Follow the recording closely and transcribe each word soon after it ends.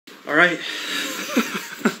All right.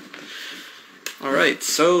 All right.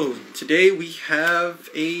 So today we have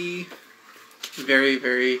a very,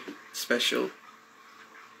 very special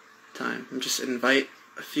time. I'm just invite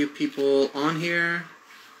a few people on here.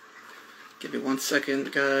 Give me 1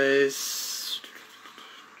 second, guys.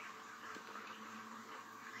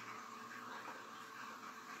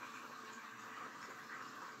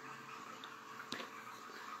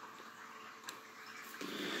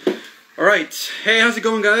 All right. Hey, how's it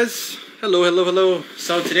going, guys? Hello, hello, hello.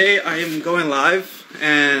 So today I am going live,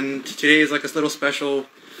 and today is like this little special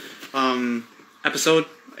episode,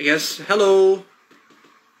 I guess. Hello,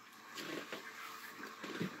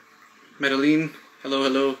 Madeline. Hello,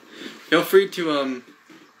 hello. Feel free to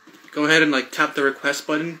go ahead and like tap the request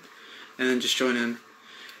button, and then just join in.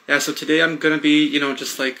 Yeah. So today I'm gonna be,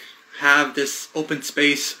 just like have this open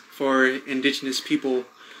space for Indigenous people.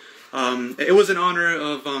 It was in honor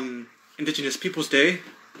of Indigenous Peoples Day.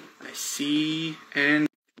 I see, and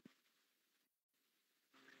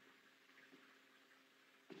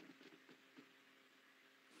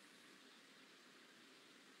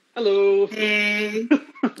hello. Hey.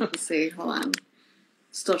 Let's see, hold on.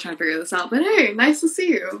 Still trying to figure this out, but hey, nice to see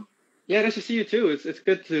you. Yeah, nice to see you too. It's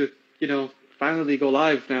good to, finally go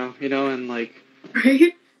live now, and like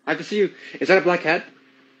Right? I have to see you. Is that a black cat?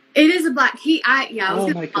 It is a black I was Oh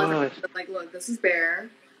gonna my pause god. it, but like, look, this is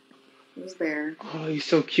Bear. This is Bear. Oh, he's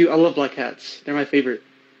so cute. I love black cats. They're my favorite.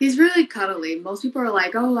 He's really cuddly. Most people are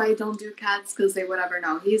like, oh, I don't do cats because they whatever.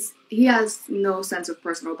 No, he has no sense of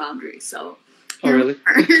personal boundaries, so. Oh, really?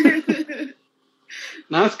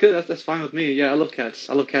 No, that's good. That's fine with me. Yeah, I love cats.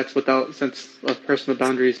 I love cats without sense of personal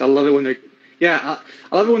boundaries. I love it when they're, I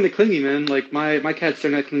love it when they're clingy, man. Like my cats,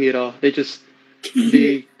 they're not clingy at all.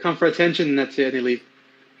 They come for attention and that's it, and they leave.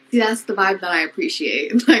 See, that's the vibe that I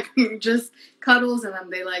appreciate. Like, just cuddles and then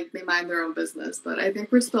they mind their own business. But I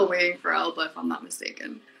think we're still waiting for Alba, if I'm not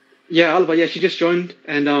mistaken. Yeah, Alba. Yeah, she just joined,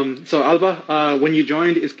 and so Alba, when you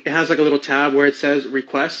joined, it has like a little tab where it says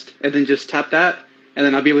request, and then just tap that, and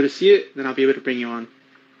then I'll be able to see it. Then I'll be able to bring you on.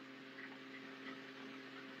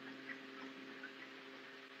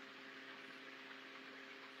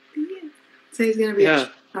 Today's gonna be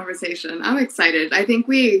a conversation. I'm excited. I think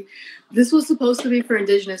this was supposed to be for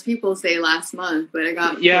Indigenous Peoples Day last month, but it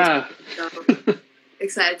got so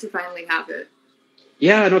excited to finally have it.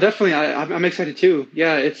 Yeah, no, definitely. I'm excited too.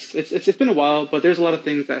 Yeah, it's been a while, but there's a lot of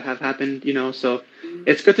things that have happened, so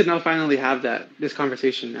it's good to now finally have this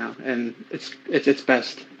conversation now, and it's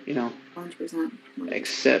best, 100%.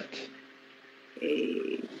 Except,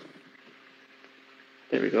 Hey.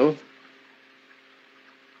 There we go.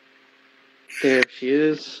 There she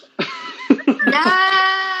is.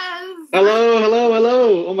 Yes! Hello, hello,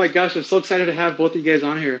 hello. Oh my gosh, I'm so excited to have both of you guys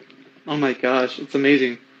on here. Oh my gosh, it's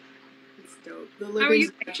amazing. It's dope. The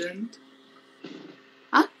living legend.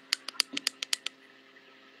 Huh?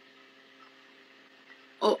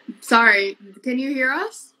 Oh, sorry. Can you hear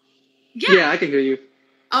us? Yeah, I can hear you.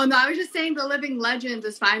 Oh no, I was just saying the living legend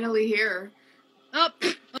is finally here. Oh,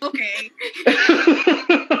 okay.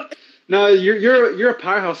 No, you're a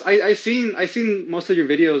powerhouse. I seen most of your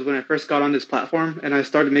videos when I first got on this platform and I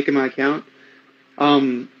started making my account.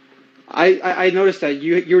 I noticed that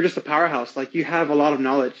you were just a powerhouse. Like, you have a lot of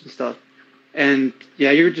knowledge and stuff. And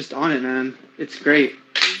yeah, you're just on it, man. It's great.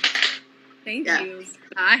 Thank you.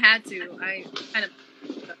 I had to. I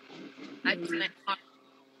just went on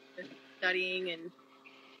studying, and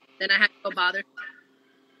then I had to go bother.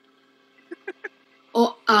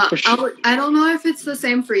 Oh, I don't know if it's the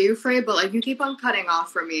same for you, Frey, but like, you keep on cutting off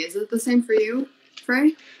for me. Is it the same for you,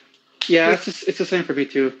 Frey? Yeah, it's the same for me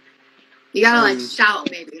too. You gotta like shout,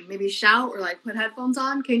 maybe shout or like put headphones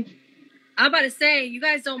on. I'm about to say, you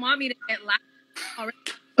guys don't want me to get loud already.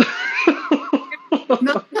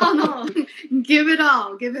 No. Give it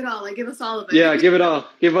all. Like, give us all of it. Yeah, give it all.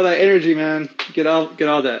 Give all that energy, man. Get all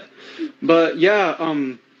that. But yeah,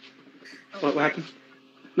 what happened?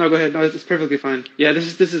 No, go ahead. No, it's perfectly fine. Yeah,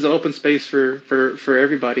 this is an open space for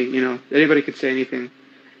everybody. Anybody could say anything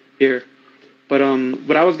here. But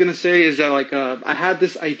what I was gonna say is that like I had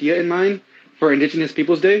this idea in mind for Indigenous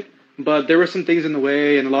Peoples Day, but there were some things in the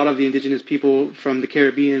way, and a lot of the Indigenous people from the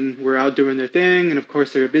Caribbean were out doing their thing, and of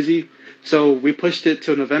course they were busy. So we pushed it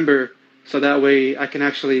to November, so that way I can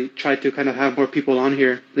actually try to kind of have more people on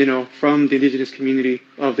here, from the Indigenous community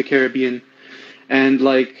of the Caribbean. And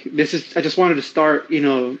like, I just wanted to start,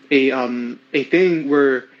 a thing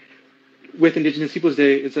where with Indigenous Peoples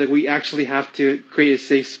Day, it's like we actually have to create a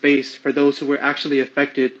safe space for those who were actually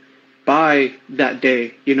affected by that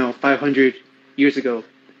day, 500 years ago,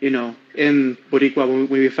 in Boricua, when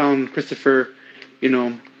we found Christopher,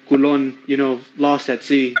 culon, lost at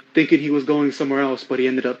sea, thinking he was going somewhere else, but he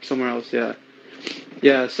ended up somewhere else. Yeah,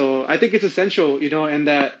 yeah. So I think it's essential, and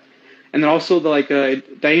then also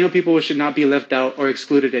Taino people should not be left out or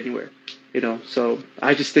excluded anywhere, So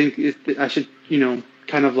I just think I should,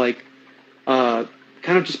 kind of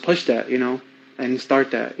kind of just push that, and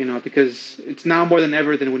start that, because it's now more than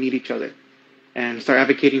ever than we need each other, and start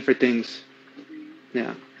advocating for things,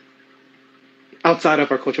 yeah, outside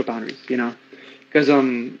of our cultural boundaries, because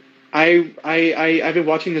I've been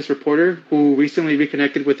watching this reporter who recently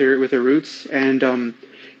reconnected with her roots, and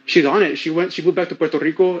she's on it. She moved back to Puerto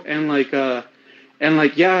Rico, and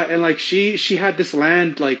she had this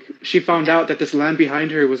land, she found out that this land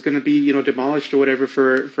behind her was going to be demolished or whatever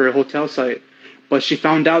for a hotel site, but she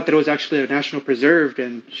found out that it was actually a national preserve,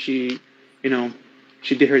 and she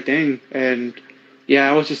did her thing, and yeah,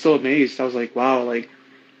 I was just so amazed. I was like, wow, it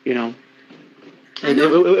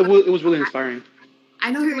was really inspiring. I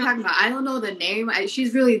know who you're talking about. I don't know the name.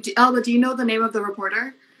 She's really... Elba, do you know the name of the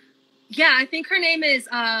reporter? Yeah, I think her name is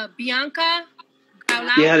Bianca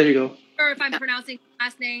Graulau. Yeah, there you go. Or if I'm pronouncing her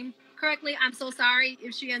last name correctly, I'm so sorry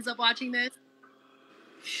if she ends up watching this.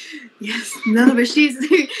 Yes, no, but she's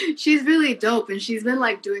really dope, and she's been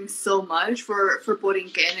doing so much for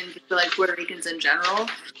Borinquen and for Puerto Ricans in general.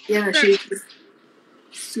 Yeah, no, she's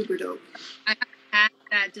super dope. I have a cat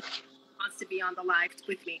that just wants to be on the live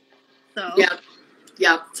with me. So yeah.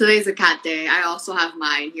 Today's a cat day. I also have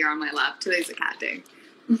mine here on my lap. Today's a cat day.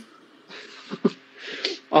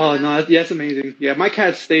 Oh no, yeah, it's amazing. Yeah, my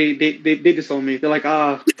cats they disown me. They're like,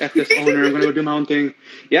 F this owner, I'm gonna go do my own thing.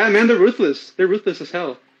 Yeah, man, they're ruthless. They're ruthless as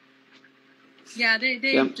hell. Yeah, they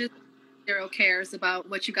just zero cares about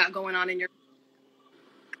what you got going on in your...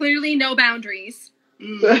 Clearly no boundaries.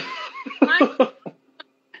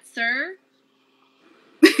 Sir?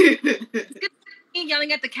 Me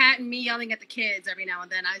yelling at the cat and me yelling at the kids every now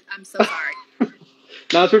and then. I'm so sorry.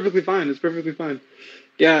 No, it's perfectly fine. It's perfectly fine.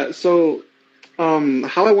 Yeah, so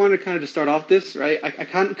how I wanted to kind of just start off this, right? I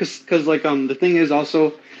can't, because the thing is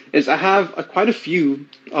also is I have quite a few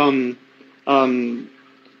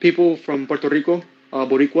people from Puerto Rico,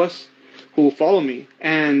 Boricuas, who follow me,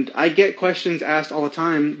 and I get questions asked all the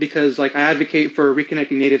time because I advocate for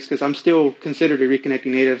reconnecting natives because I'm still considered a reconnecting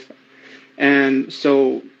native, and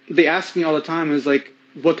so they ask me all the time is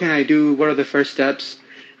what can I do? What are the first steps?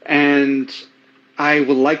 And I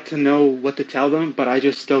would like to know what to tell them, but I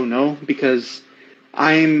just don't know because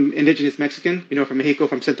I'm indigenous Mexican, from Mexico,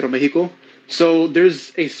 from Central Mexico. So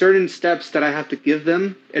there's a certain steps that I have to give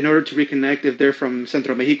them in order to reconnect if they're from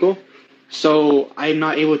Central Mexico. So I'm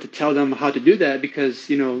not able to tell them how to do that because,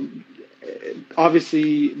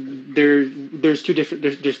 obviously there's two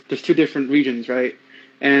different regions, right?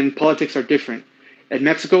 And politics are different. In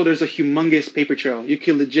Mexico, there's a humongous paper trail. You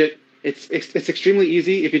can it's extremely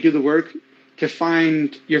easy if you do the work to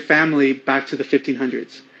find your family back to the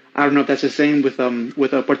 1500s. I don't know if that's the same with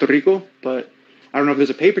Puerto Rico, but I don't know if there's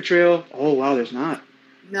a paper trail. Oh wow, there's not.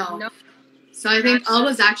 No. So I think I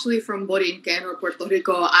was actually from Borinquen or Puerto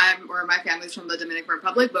Rico. My family's from the Dominican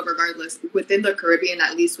Republic, but regardless, within the Caribbean,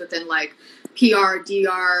 at least within PR,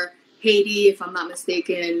 DR, Haiti, if I'm not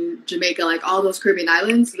mistaken, Jamaica, all those Caribbean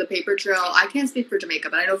islands, the paper trail, I can't speak for Jamaica,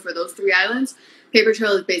 but I know for those 3 islands, paper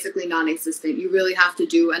trail is basically non-existent. You really have to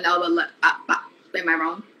do an am I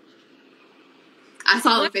wrong? I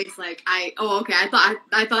saw the face okay. I thought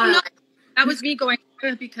that was me going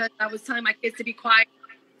because I was telling my kids to be quiet.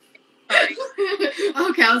 Sorry.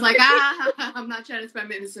 Okay, I was I'm not trying to spread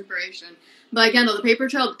misinformation. But again, though, the paper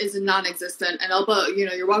trail is non-existent, and Elba,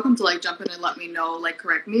 you're welcome to jump in and let me know,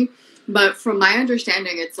 correct me. But from my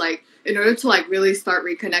understanding, it's in order to really start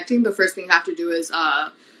reconnecting, the first thing you have to do is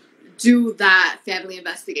do that family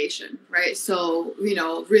investigation, right? So,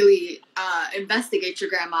 really investigate your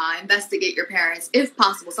grandma, investigate your parents, if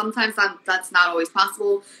possible. Sometimes that's not always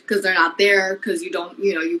possible because they're not there, because you don't,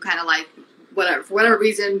 you kind of whatever, for whatever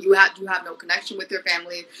reason, you have no connection with your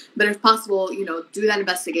family. But if possible, do that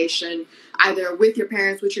investigation either with your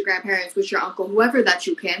parents, with your grandparents, with your uncle, whoever that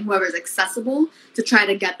you can, whoever is accessible to try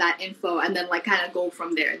to get that info, and then kind of go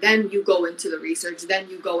from there. Then you go into the research, then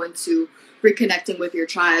you go into reconnecting with your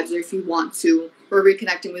tribes, or if you want to, or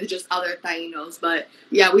reconnecting with just other Tainos. But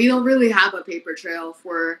yeah, we don't really have a paper trail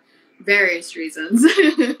for various reasons.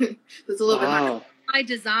 It's a little bit hard. By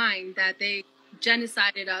design that they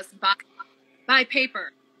genocided us by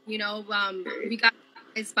paper. We got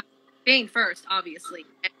colonized by Spain first, obviously.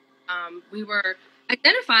 And, we were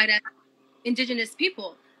identified as indigenous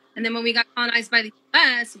people. And then when we got colonized by the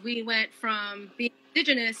U.S., we went from being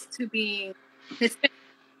indigenous to being Hispanic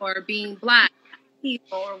or being Black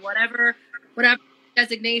people or whatever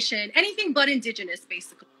designation, anything but indigenous,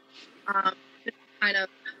 basically. kind of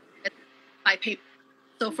by paper.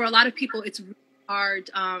 So for a lot of people, it's really hard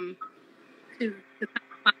to kind of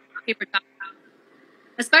find paper documents,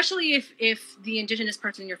 especially if the indigenous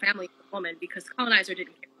person in your family is a woman, because the colonizer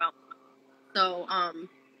didn't care about them. So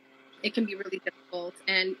it can be really difficult,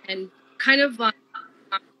 and kind of what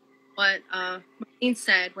Marlene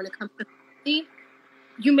said when it comes to family,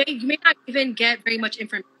 you may not even get very much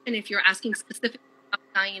information if you're asking specifically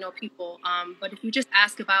about people. But if you just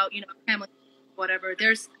ask about family, whatever,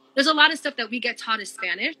 there's a lot of stuff that we get taught as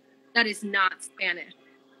Spanish that is not Spanish.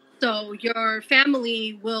 So your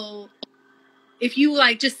family will, if you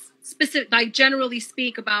like just specific, like generally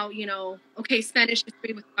speak about okay, Spanish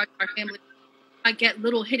history with our family, I get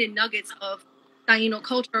little hidden nuggets of Taino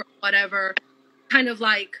culture or whatever, kind of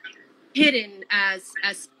like hidden as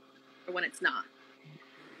when it's not.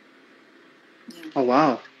 Oh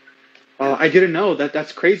wow. I didn't know that.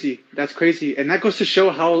 That's crazy. That's crazy, and that goes to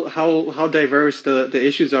show how diverse the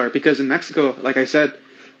issues are. Because in Mexico, like I said,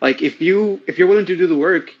 like if you're willing to do the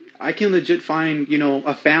work, I can legit find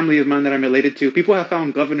a family of mine that I'm related to. People have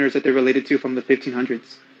found governors that they're related to from the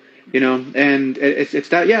 1500s, and it's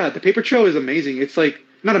that the paper trail is amazing. It's like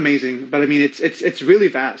not amazing, but I mean it's really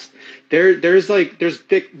vast. There's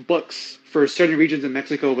thick books for certain regions in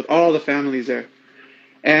Mexico with all the families there.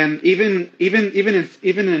 And even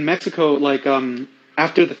in Mexico, like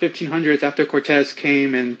after the 1500s, after Cortez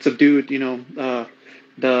came and subdued,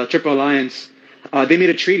 the Triple Alliance, they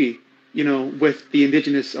made a treaty, with the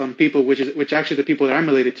indigenous people, which actually the people that I'm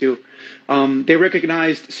related to. They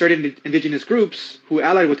recognized certain indigenous groups who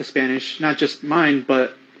allied with the Spanish, not just mine,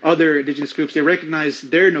 but other indigenous groups. They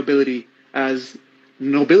recognized their as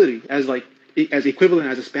as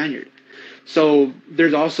equivalent as a Spaniard. So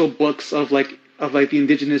there's also books of the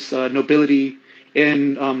indigenous nobility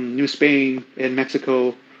in New Spain, in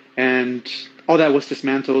Mexico, and all that was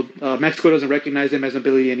dismantled. Mexico doesn't recognize them as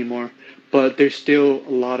nobility anymore, but there's still a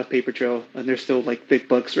lot of paper trail, and there's still like thick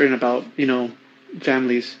books written about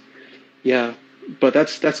families. Yeah, but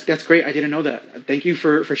that's great. I didn't know that. Thank you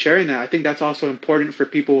for sharing that. I think that's also important for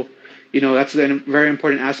people. That's a very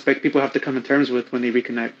important aspect people have to come to terms with when they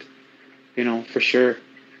reconnect. For sure.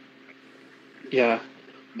 Yeah.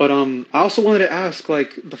 But I also wanted to ask,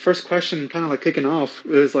 like, the first question, kind of like kicking off,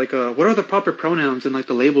 is like, what are the proper pronouns and like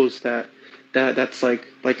the labels that's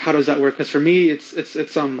like how does that work? Because for me, it's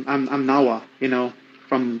I'm Nawa,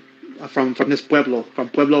 from from this pueblo, from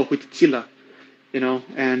Pueblo Huitzila,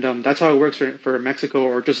 and that's how it works for Mexico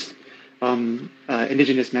or just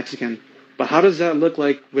indigenous Mexican. But how does that look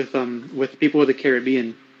like with people of the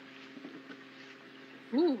Caribbean?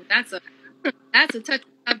 Ooh, that's a touchy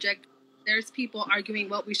subject. There's people arguing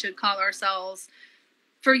what we should call ourselves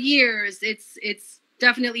for years. It's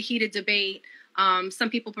definitely heated debate. Some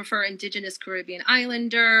people prefer Indigenous Caribbean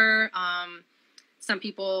Islander. Some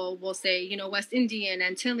people will say, West Indian,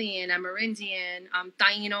 Antillean, Amerindian,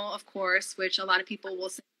 Taino, of course, which a lot of people will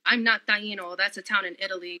say, I'm not Taino. That's a town in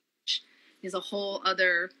Italy, which is a whole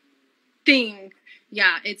other thing.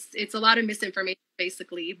 Yeah, it's a lot of misinformation,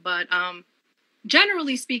 basically. But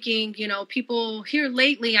generally speaking, people here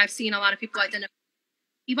lately, I've seen a lot of people identify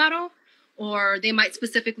Ibaro, or they might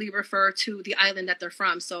specifically refer to the island that they're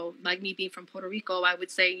from. So like me being from Puerto Rico, I would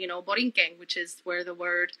say, Borinquen, which is where the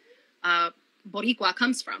word Boricua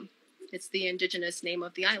comes from. It's the indigenous name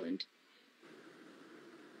of the island.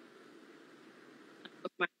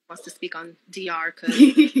 Wants to speak on DR.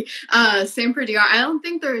 Same for DR. I don't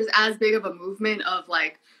think there's as big of a movement of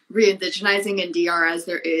like re-indigenizing in DR as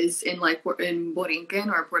there is in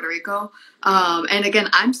Borinquen or Puerto Rico. And again,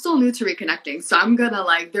 I'm still new to reconnecting, so I'm gonna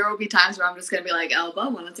there will be times where I'm just gonna be like, Elba,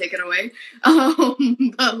 want to take it away?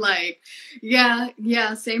 But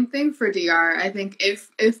yeah, same thing for DR. I think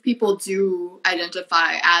if people do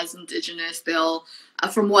identify as indigenous, they'll,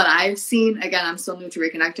 from what I've seen, again, I'm still new to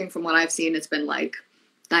reconnecting. From what I've seen, it's been like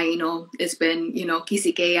Taino, it's been,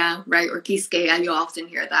 Quisqueya, right? Or Quisqueya, you often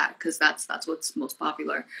hear that because that's what's most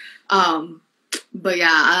popular. But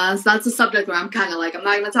yeah, that's a subject where I'm kind of like, I'm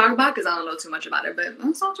not going to talk about because I don't know too much about it, but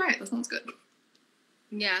that sounds right. That sounds good.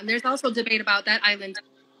 Yeah, and there's also debate about that island,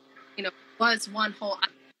 was one whole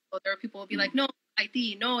island. So there are people who will be like, no,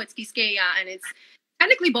 Haiti, no, it's Quisqueya, and it's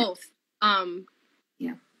technically both.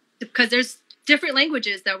 Yeah. Because there's different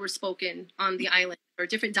languages that were spoken on the island, or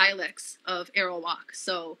different dialects of Arawak.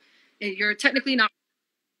 So you're technically not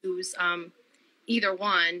use either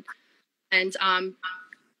one. And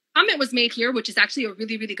comment was made here, which is actually a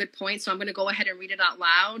really, really good point. So I'm going to go ahead and read it out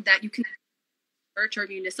loud, that you can search or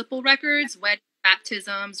municipal records, wedding,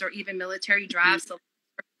 baptisms, or even military drafts,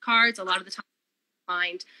 cards. A lot of the time you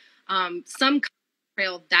find some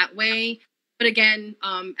trail that way. But again,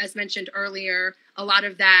 as mentioned earlier, a lot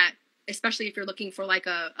of that, especially if you're looking for like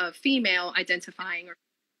a female identifying or,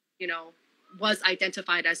 you know, was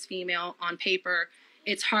identified as female on paper,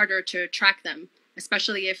 it's harder to track them,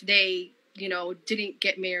 especially if they, you know, didn't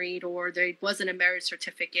get married or there wasn't a marriage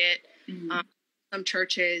certificate. Mm-hmm. Some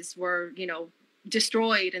churches were, you know,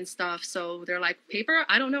 destroyed and stuff. So they're like, paper?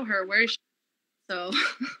 I don't know her. Where is she? So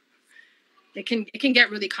it can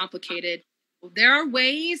get really complicated. There are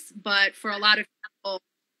ways, but for a lot of people,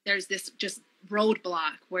 there's this just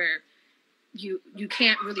roadblock where you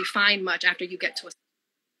can't really find much after you get to a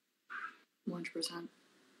 100%.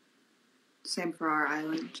 Same for our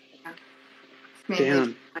island. Yeah.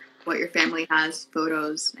 Damn. What your family has,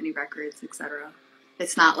 photos, any records, etc.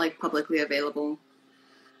 It's not like publicly available.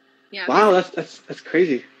 Yeah. Wow, that's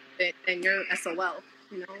crazy. And you're SOL,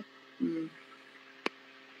 you know. Mm.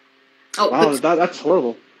 Oh, wow, that's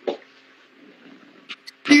horrible.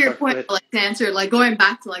 To your point, like to answer, like going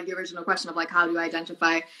back to like the original question of like how do you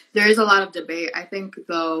identify? There is a lot of debate. I think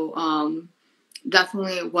though,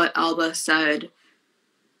 definitely what Alba said.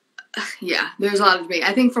 Yeah, there's a lot of debate.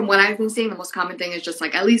 I think from what I've been seeing, the most common thing is just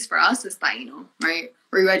like, at least for us, is Taino, right?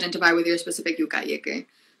 Where you identify with your specific yukayeke.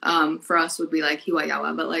 For us would be like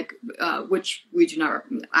Hiwayawa, but like, which we do not,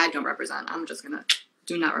 I don't represent. I'm just gonna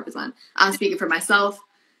do not represent. I'm speaking for myself.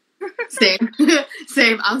 Same.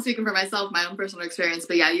 I'm speaking for myself, my own personal experience.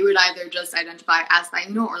 But yeah, you would either just identify as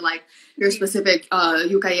Taino or like your specific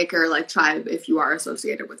yukayeke or like tribe if you are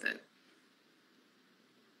associated with it.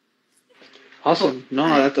 Awesome. Cool.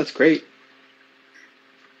 No, that's great.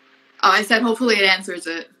 Oh, I said hopefully it answers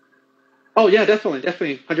it. Oh yeah, definitely,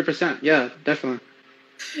 100%. Yeah, definitely.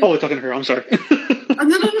 Oh, we're talking to her. I'm sorry. No.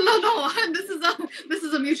 This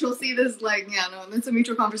is a mutual. See, this is like, yeah, no, it's a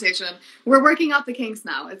mutual conversation. We're working out the kinks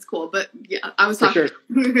now. It's cool, but yeah, I was talking.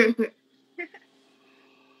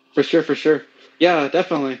 For sure. For sure. Yeah,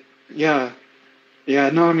 definitely. Yeah.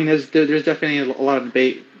 No, I mean, there's definitely a lot of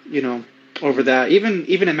debate, you know, over that. Even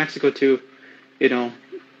in Mexico too, you know,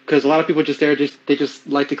 because a lot of people they just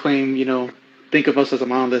like to claim, you know, think of us as a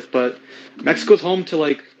monolith, but Mexico's home to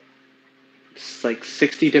like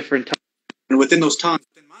 60 different tongues. And within those tongues,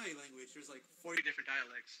 in my language, there's like 40 different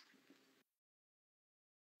dialects.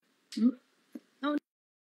 Oh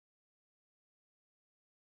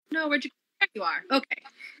no, where'd you? There you are. Okay.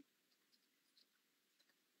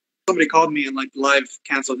 Somebody called me and like live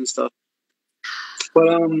canceled and stuff.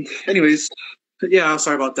 But anyways, yeah,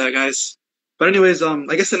 sorry about that, guys. But anyways,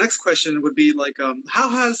 I guess the next question would be like,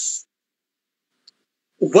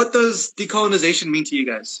 what does decolonization mean to you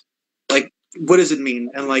guys? Like, what does it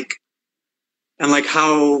mean? And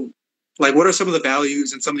how, like, what are some of the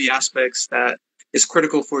values and some of the aspects that is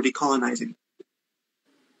critical for decolonizing?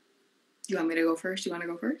 You want me to go first? You want to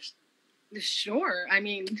go first? Sure. I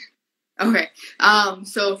mean. Okay.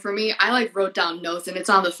 So for me, I like wrote down notes and it's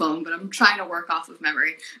on the phone, but I'm trying to work off of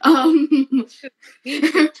memory. I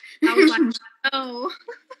was like, oh.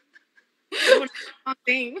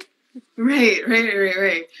 Thing.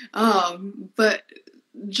 Right. But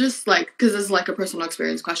just like, because this is like a personal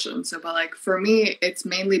experience question. So, but like for me, it's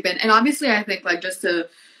mainly been, and obviously I think like just to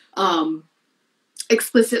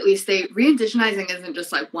explicitly state, re-indigenizing isn't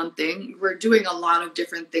just like one thing. We're doing a lot of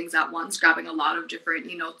different things at once, grabbing a lot of different,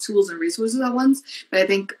 you know, tools and resources at once. But I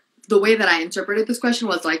think the way that I interpreted this question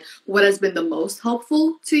was like, what has been the most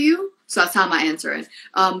helpful to you? So that's how I answer it.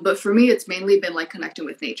 But for me, it's mainly been like connecting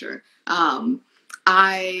with nature.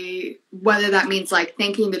 Whether that means like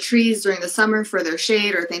thanking the trees during the summer for their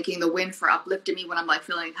shade or thanking the wind for uplifting me when I'm like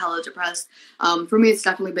feeling hella depressed. For me, it's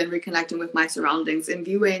definitely been reconnecting with my surroundings and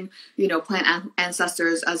viewing, you know, plant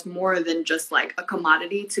ancestors as more than just like a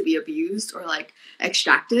commodity to be abused or like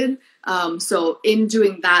extracted. So in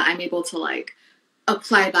doing that, I'm able to like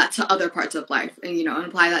apply that to other parts of life and, you know, and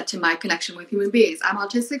apply that to my connection with human beings. I'm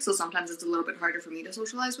autistic, so sometimes it's a little bit harder for me to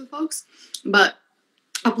socialize with folks, but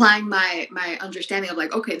applying my understanding of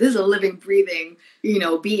like, okay, this is a living, breathing, you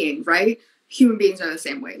know, being, right? Human beings are the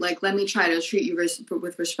same way. Like, let me try to treat you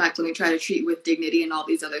with respect. Let me try to treat you with dignity and all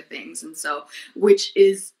these other things. And so, which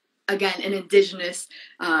is, again, an indigenous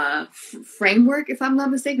framework, if I'm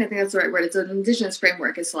not mistaken. I think that's the right word. It's an indigenous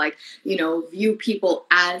framework. It's like, you know, view people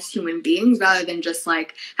as human beings rather than just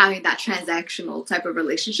like having that transactional type of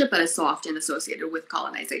relationship that is so often associated with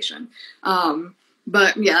colonization.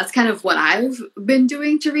 But yeah, that's kind of what I've been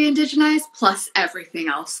doing to re-indigenize, plus everything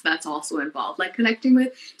else that's also involved, like connecting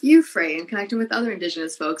with you, Frey, and connecting with other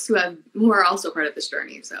indigenous folks who are also part of this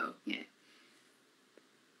journey. So yeah.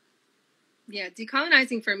 Yeah,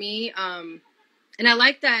 decolonizing for me, and I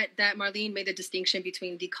like that Marlene made the distinction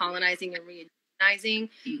between decolonizing and re-indigenizing,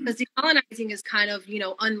 because decolonizing is kind of, you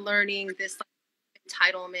know, unlearning this like,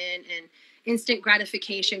 entitlement and instant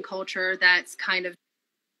gratification culture that's kind of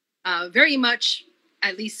very much,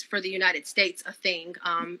 at least for the United States, a thing.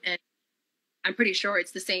 And I'm pretty sure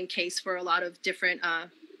it's the same case for a lot of different,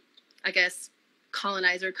 I guess,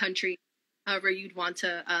 colonizer countries, however you'd want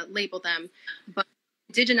to label them. But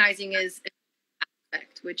indigenizing is an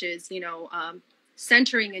aspect, which is,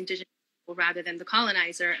 centering indigenous people rather than the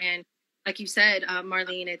colonizer. And like you said,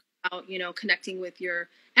 Marlene, it's about, connecting with your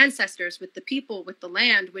ancestors, with the people, with the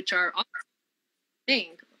land, which are all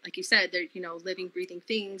thing. Like you said, they're, living, breathing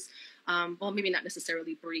things. Well, maybe not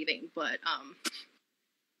necessarily breathing, but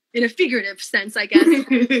in a figurative sense, I guess.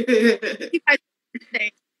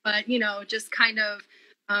 But, just kind of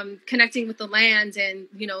connecting with the land and,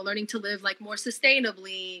 learning to live like more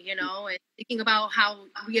sustainably, and thinking about how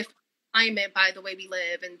we affect climate by the way we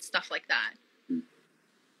live and stuff like that.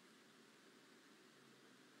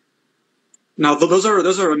 Now, those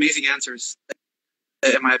are amazing answers,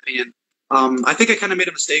 in my opinion. I think I kind of made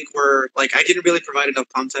a mistake where, like, I didn't really provide enough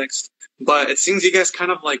context, but it seems you guys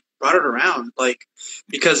kind of, like, brought it around, like,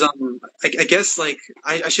 because, I guess, like,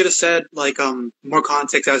 I should have said, like, more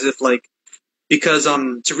context as if, like, because,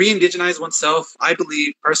 to re-indigenize oneself, I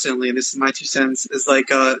believe personally, and this is my 2 cents, is like,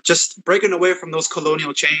 just breaking away from those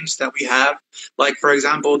colonial chains that we have. Like, for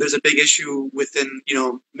example, there's a big issue within,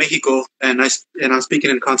 Mexico, and I'm speaking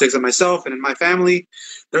in the context of myself and in my family.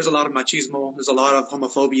 There's a lot of machismo. There's a lot of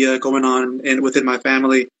homophobia going on within my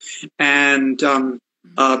family. And,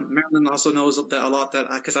 Marilyn also knows that a lot, that,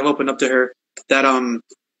 because I've opened up to her, that,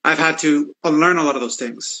 I've had to unlearn a lot of those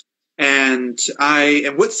things. And I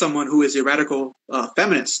am with someone who is a radical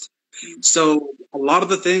feminist. So a lot of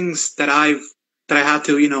the things that I had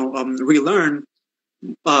to, relearn,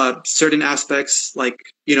 certain aspects, like,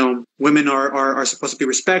 women are supposed to be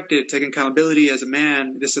respected, taking accountability as a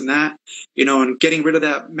man, this and that, and getting rid of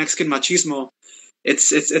that Mexican machismo.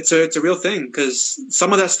 It's a real thing, because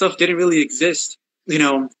some of that stuff didn't really exist,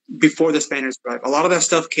 before the Spaniards arrived. A lot of that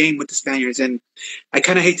stuff came with the Spaniards, and I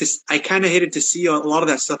kind of hated to see a lot of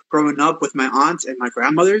that stuff growing up with my aunts and my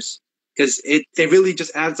grandmothers, because it really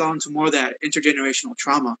just adds on to more of that intergenerational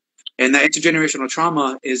trauma. And that intergenerational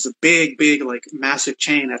trauma is a big, like, massive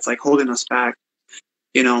chain that's, like, holding us back,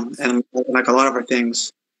 and like a lot of our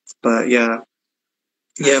things. But yeah,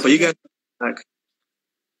 but you guys, like,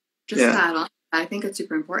 just that on. I think it's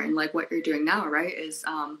super important, like what you're doing now, right, is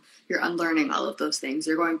you're unlearning all of those things.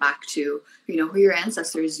 You're going back to, who your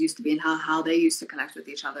ancestors used to be and how they used to connect with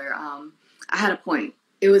each other. I had a point.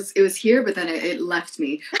 It was here, but then it left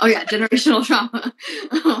me. Oh, yeah, generational trauma.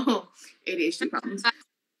 ADHD problems.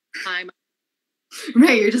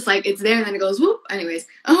 Right, you're just like, it's there, and then it goes, whoop. Anyways,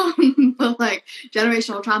 but, like,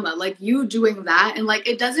 generational trauma, like, you doing that, and, like,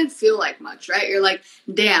 it doesn't feel like much, right? You're like,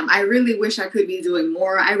 damn, I really wish I could be doing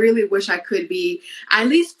more. I really wish I could be, at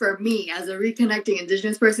least for me, as a reconnecting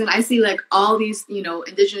Indigenous person, I see, like, all these,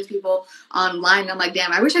 Indigenous people online, and I'm like,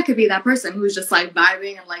 damn, I wish I could be that person who's just, like,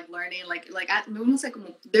 vibing and, like, learning,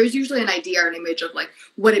 there's usually an idea or an image of, like,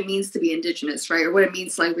 what it means to be Indigenous, right, or what it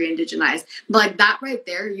means to, like, re-indigenize, but, like, that right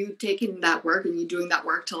there, you taking that work and you doing that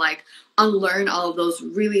work to, like, unlearn all of those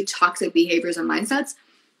really toxic behaviors and mindsets,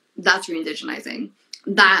 that's re-indigenizing.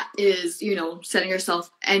 That is, setting yourself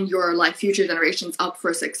and your, like, future generations up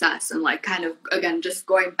for success, and, like, kind of, again, just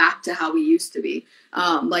going back to how we used to be.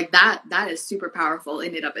 Like, that is super powerful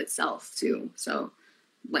in and of itself too. So,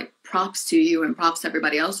 like, props to you and props to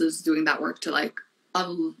everybody else who's doing that work to, like,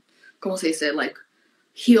 como se dice, like,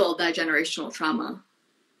 heal that generational trauma.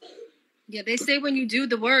 Yeah, they say when you do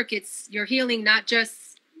the work, you're healing not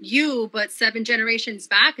just you, but 7 generations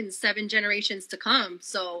back and 7 generations to come.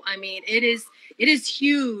 So, I mean, it is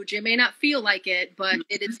huge. It may not feel like it, but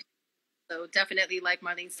it is. So definitely, like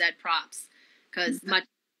Marlene said, props, because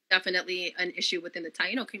definitely an issue within the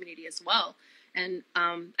Taino community as well. And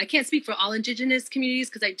I can't speak for all Indigenous communities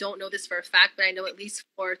because I don't know this for a fact, but I know at least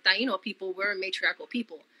for Taino people, we're a matriarchal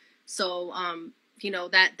people. So,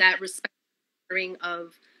 that respect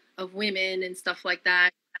of women and stuff like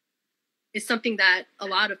that is something that a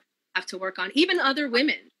lot of people have to work on. Even other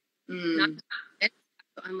women, not to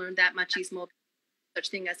unlearn that machismo, such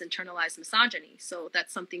thing as internalized misogyny. So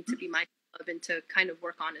that's something to be mindful of and to kind of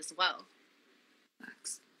work on as well.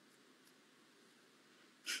 Facts.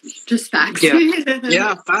 Just facts.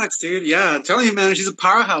 Yeah, facts, dude. Yeah, I'm telling you, man, she's a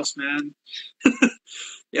powerhouse, man.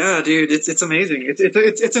 Yeah, dude, it's amazing.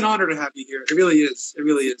 It's an honor to have you here. It really is. It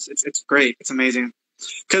really is. It's great. It's amazing.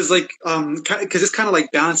 Because this kind of,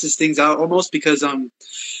 like, balances things out almost, because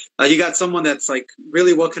you got someone that's, like,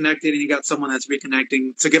 really well connected, and you got someone that's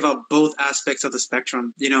reconnecting to give out both aspects of the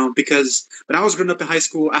spectrum, because when I was growing up in high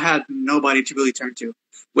school, I had nobody to really turn to.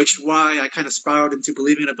 which why I kind of spiraled into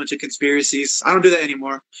believing in a bunch of conspiracies. I don't do that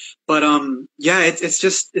anymore, but yeah, it's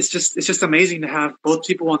just amazing to have both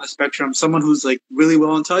people on the spectrum, someone who's like really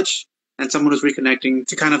well in touch and someone who's reconnecting,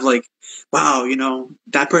 to kind of like, wow, you know,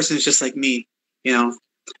 that person is just like me, you know.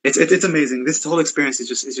 It's amazing. This whole experience is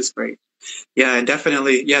just great. Yeah, and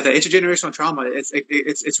definitely, yeah, the intergenerational trauma.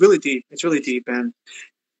 It's really deep. It's really deep, and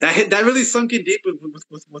that really sunk in deep with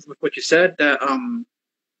what you said. That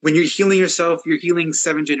when you're healing yourself, you're healing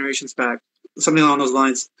 7 generations back, something along those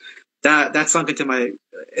lines. That sunk into my.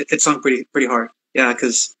 It sunk pretty hard. Yeah,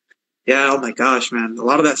 because yeah, oh my gosh, man, a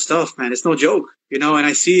lot of that stuff, man, it's no joke, you know. And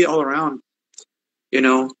I see it all around, you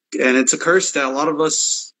know, and it's a curse that a lot of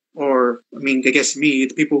us, or I mean, I guess me,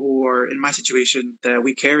 the people who are in my situation, that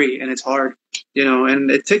we carry, and it's hard, you know. And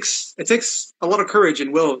it takes a lot of courage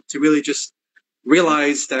and will to really just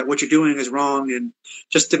realize that what you're doing is wrong, and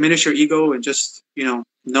just diminish your ego, and just, you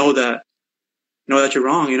know that you're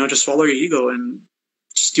wrong, you know, just swallow your ego and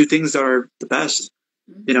just do things that are the best,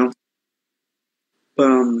 you know.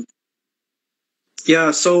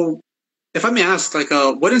 Yeah, so if I may ask, like,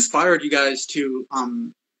 what inspired you guys to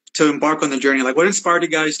embark on the journey? Like, what inspired you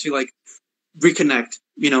guys to like reconnect,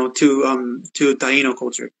 you know, to Taino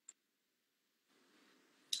culture?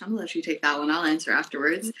 I'm gonna let you take that one. I'll answer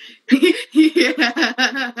afterwards.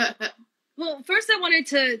 Yeah. Well, first I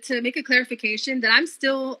wanted to make a clarification that I'm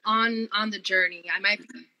still on the journey. I might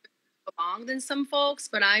be along than some folks,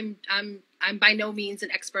 but I'm by no means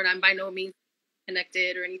an expert. I'm by no means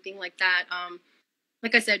connected or anything like that.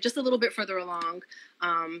 Like I said, just a little bit further along,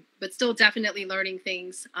 but still definitely learning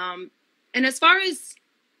things. And as far as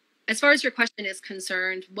your question is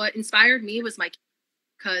concerned, what inspired me was my kids,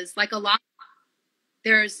 because like a lot,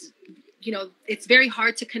 there's, you know, it's very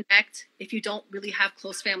hard to connect if you don't really have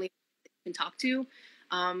close family that you can talk to.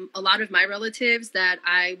 A lot of my relatives that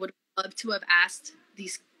I would love to have asked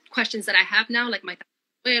these questions that I have now, like my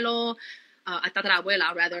abuelo,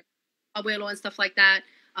 tatarabuela rather, abuelo and stuff like that,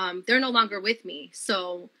 they're no longer with me.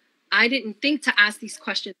 So I didn't think to ask these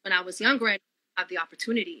questions when I was younger and have the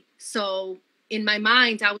opportunity. So in my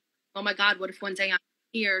mind, I was, oh my God, what if one day I'm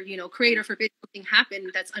here, you know, creator forbid something happened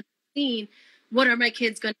that's unseen. What are my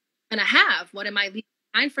kids gonna have? What am I leaving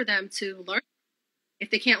behind for them to learn if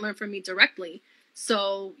they can't learn from me directly?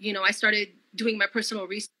 So, you know, I started doing my personal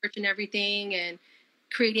research and everything and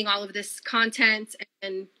creating all of this content,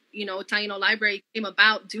 and you know, Taino Library came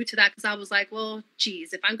about due to that, because I was like, well,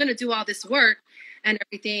 geez, if I'm going to do all this work and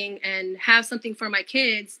everything and have something for my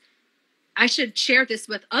kids, I should share this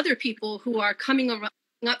with other people who are coming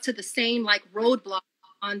up to the same like roadblock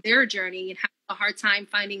on their journey and have a hard time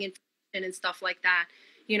finding information and stuff like that.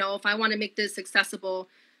 You know, if I want to make this accessible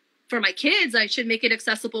for my kids, I should make it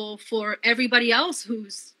accessible for everybody else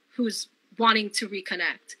who's wanting to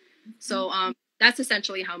reconnect. So that's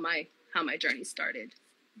essentially how my journey started.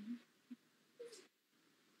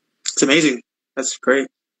 It's amazing. That's great.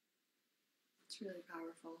 It's really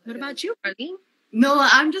powerful. What about you, Arlene? No,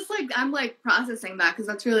 I'm processing that, because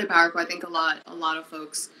that's really powerful. I think a lot of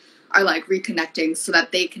folks are like reconnecting so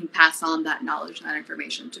that they can pass on that knowledge and that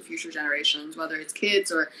information to future generations, whether it's kids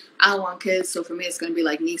or I don't want kids. So for me, it's going to be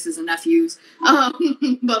like nieces and nephews.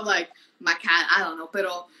 But like my cat, I don't know,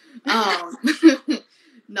 pero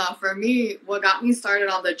no, for me, what got me started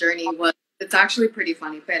on the journey was, it's actually pretty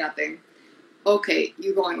funny. Espérate. Okay,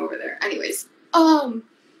 you going over there. Anyways,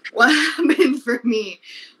 what happened for me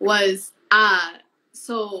was,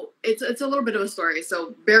 so it's a little bit of a story,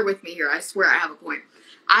 so bear with me here. I swear I have a point.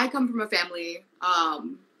 I come from a family,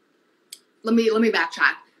 let me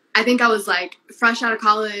backtrack. I think I was like fresh out of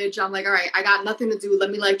college. I'm like, all right, I got nothing to do.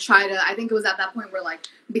 Let me like try to, I think it was at that point where like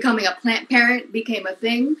becoming a plant parent became a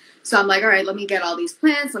thing. So I'm like, all right, let me get all these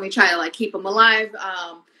plants. Let me try to like keep them alive.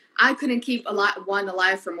 I couldn't keep one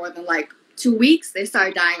alive for more than like 2 weeks. They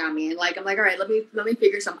started dying on me, and like I'm like, all right, let me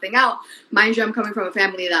figure something out. Mind you, I'm coming from a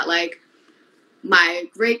family that like my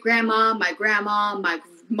great grandma, my grandma, my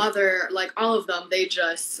mother, like all of them, they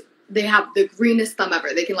have the greenest thumb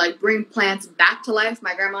ever. They can like bring plants back to life.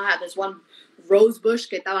 My grandma had this one rose bush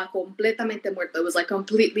que estaba completamente muerto. It was like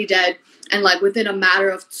completely dead, and like within a matter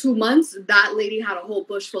of 2 months, that lady had a whole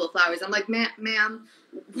bush full of flowers. I'm like, ma'am,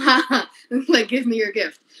 like give me your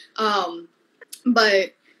gift.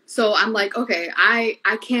 But so I'm like, okay, I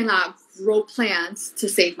cannot grow plants to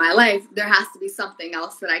save my life. There has to be something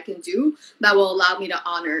else that I can do that will allow me to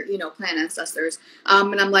honor, you know, plant ancestors.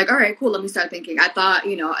 And I'm like, all right, cool. Let me start thinking. I thought,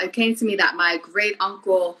 you know, it came to me that my great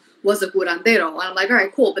uncle was a curandero. And I'm like, all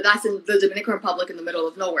right, cool. But that's in the Dominican Republic in the middle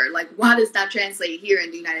of nowhere. Like, how does that translate here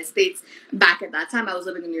in the United States? Back at that time, I was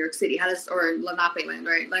living in New York City. Or Lenape land,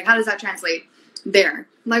 right? Like, how does that translate there.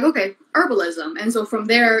 I'm like, okay, herbalism. And so from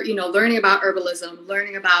there, you know, learning about herbalism,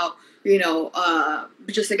 learning about, you know,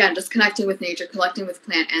 just connecting with nature, connecting with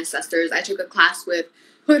plant ancestors. I took a class with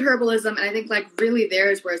hood herbalism, and I think like really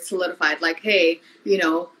there is where it's solidified. Like, hey, you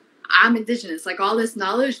know, I'm indigenous. Like all this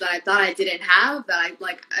knowledge that I thought I didn't have, that I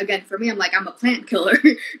like, again, for me, I'm like, I'm a plant killer,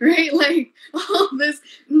 right? Like all this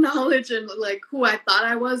knowledge and like who I thought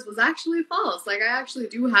I was actually false. Like I actually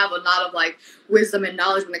do have a lot of like wisdom and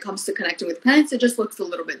knowledge when it comes to connecting with plants. It just looks a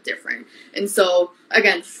little bit different. And so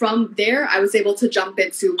again, from there, I was able to jump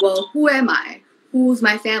into, well, who am I? Who's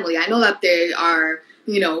my family? I know that they are,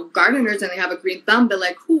 you know, gardeners and they have a green thumb, but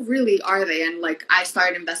like, who really are they? And like, I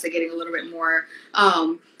started investigating a little bit more.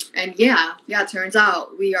 And yeah, it turns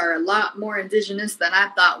out we are a lot more indigenous than I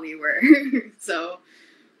thought we were. So,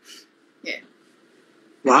 yeah.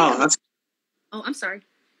 Wow, that's... Oh, I'm sorry.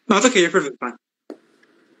 No, it's okay. You're perfectly fine. I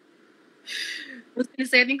was going to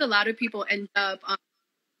say, I think a lot of people end up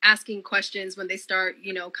asking questions when they start,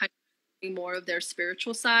 you know, kind of doing more of their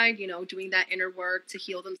spiritual side, you know, doing that inner work to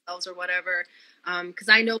heal themselves or whatever. Because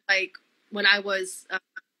I know, like, when I was,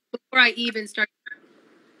 before I even started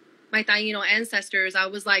my Taino ancestors, I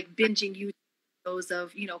was like binging videos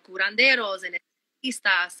of, you know, curanderos and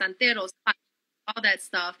estistas, santeros, all that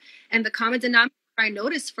stuff. And the common denominator I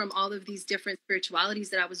noticed from all of these different spiritualities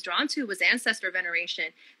that I was drawn to was ancestor veneration.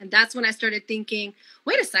 And that's when I started thinking,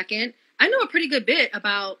 wait a second, I know a pretty good bit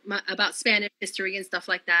about Spanish history and stuff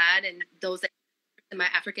like that, and those and my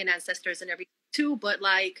African ancestors and everything too. But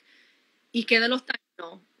like, ¿y qué de los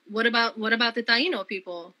Taino? What about the Taino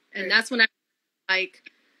people? And that's when I like,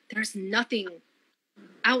 there's nothing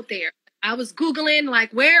out there. I was Googling,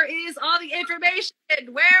 like, where is all the information?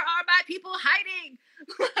 Where are my people hiding?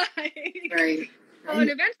 Like, right. And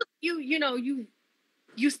eventually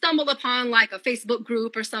you stumble upon like a Facebook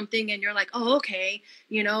group or something, and you're like, oh, okay,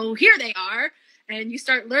 you know, here they are. And you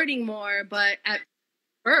start learning more. But at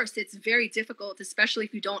first, it's very difficult, especially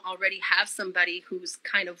if you don't already have somebody who's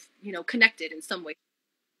kind of, you know, connected in some way.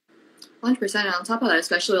 100%. And on top of that,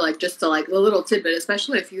 especially like just to like a little tidbit,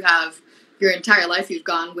 especially if you have your entire life you've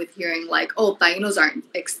gone with hearing like, oh, Tainos aren't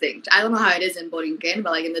extinct. I don't know how it is in Borinquen,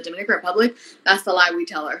 but like in the Dominican Republic, that's the lie we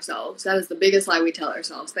tell ourselves. That is the biggest lie we tell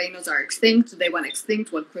ourselves. Tainos are extinct. They went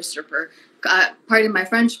extinct when pardon my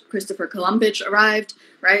French, Christopher Columbus arrived,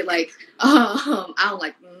 right? Like, I'm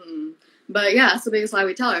like, But yeah, that's the biggest lie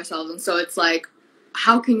we tell ourselves. And so it's like,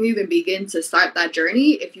 how can you even begin to start that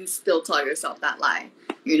journey if you still tell yourself that lie,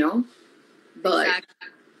 you know? But exactly.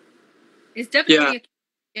 It's definitely a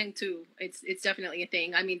thing too. It's definitely a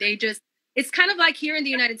thing. I mean, it's kind of like here in the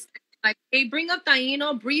United States, like they bring up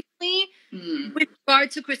Taino briefly with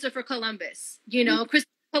regard to Christopher Columbus. You know, Christopher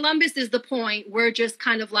Columbus is the point. We're just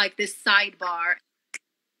kind of like this sidebar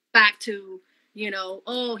back to, you know,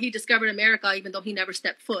 oh, he discovered America even though he never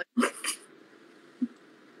stepped foot.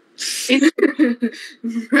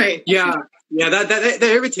 Right. Yeah. That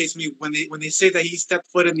irritates me when they say that he stepped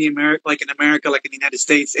foot in America, like in the United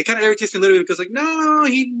States. It kind of irritates me a little bit because, like, no,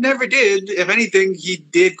 he never did. If anything, he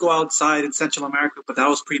did go outside in Central America, but that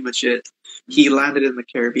was pretty much it. He landed in the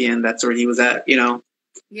Caribbean. That's where he was at, you know.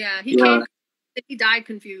 Yeah, he died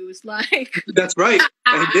confused. Like that's right.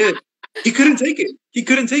 He did. He couldn't take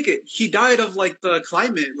it. He died of like the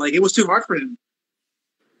climate. Like it was too hard for him.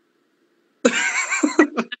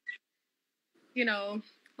 You know,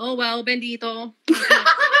 oh well, bendito.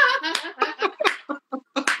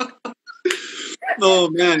 Oh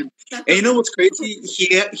man! And you know what's crazy?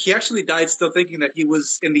 He actually died still thinking that he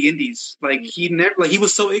was in the Indies. Like he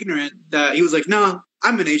was so ignorant that he was like, "No,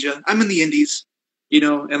 I'm in Asia. I'm in the Indies." You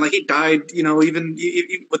know, and like he died, you know, even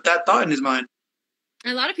with that thought in his mind.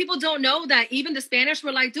 And a lot of people don't know that even the Spanish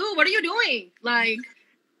were like, "Dude, what are you doing? Like,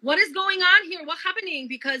 what is going on here? What's happening?"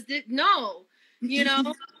 Because no, you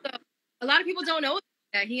know. So, a lot of people don't know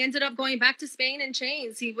that he ended up going back to Spain in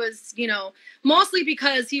chains. He was, you know, mostly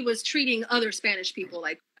because he was treating other Spanish people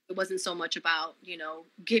like it wasn't so much about, you know,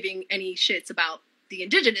 giving any shits about the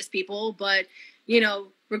indigenous people. But, you know,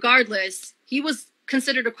 regardless, he was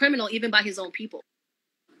considered a criminal even by his own people.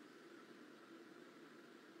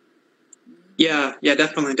 Yeah,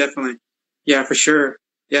 definitely. Yeah, for sure.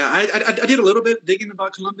 Yeah, I did a little bit digging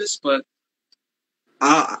about Columbus, but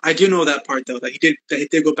I do know that part though, that he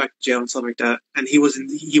did go back to jail and stuff like that, and he was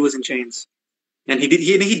in chains, and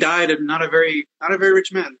he died not a very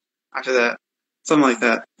rich man after that, something like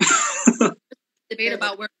that. Debate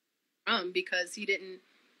about where he's from because I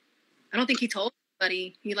don't think he told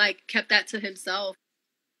anybody. He like kept that to himself.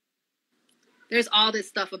 There's all this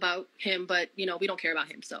stuff about him, but you know we don't care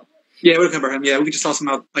about him. So yeah, we don't care about him. Yeah, we can just toss him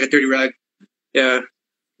out like a dirty rag. Yeah,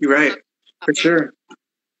 you're right, for sure.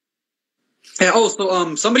 And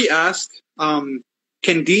also, somebody asked, can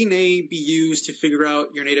DNA be used to figure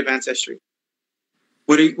out your native ancestry?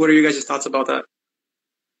 What are you guys' thoughts about that?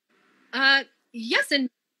 Yes, and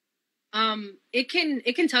it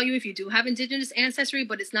can tell you if you do have indigenous ancestry,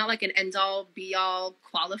 but it's not like an end all be all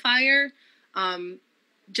qualifier.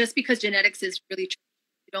 Just because genetics is really true,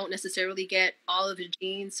 you don't necessarily get all of the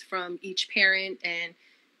genes from each parent, and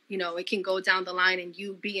it can go down the line and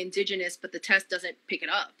you be indigenous, but the test doesn't pick it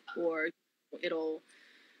up, or it'll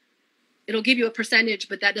give you a percentage,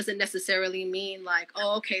 but that doesn't necessarily mean like,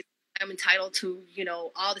 oh, okay, I'm entitled to,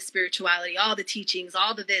 all the spirituality, all the teachings,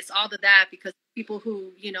 all the this, all the that, because people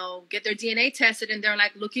who, get their DNA tested and they're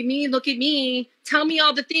like, look at me, tell me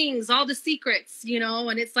all the things, all the secrets,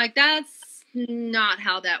 and it's like, that's not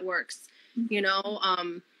how that works.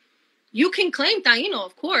 You can claim Taino,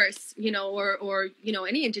 of course, or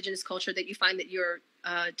any indigenous culture that you find that you're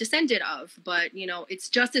descended of, but, it's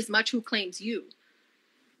just as much who claims you.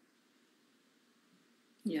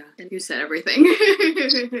 Yeah, you said everything.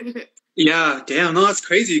 Yeah, damn, no, that's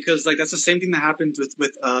crazy, because like that's the same thing that happened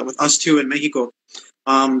with us too in Mexico.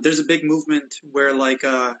 There's a big movement where like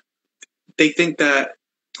they think that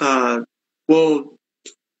well,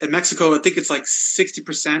 in Mexico, I think it's like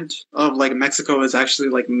 60% of like Mexico is actually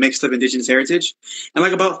like mixed of indigenous heritage, and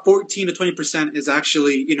like about 14 to 20% is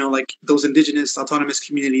actually like those indigenous autonomous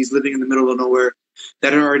communities living in the middle of nowhere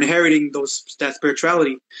that are inheriting that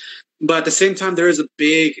spirituality. But at the same time, there is a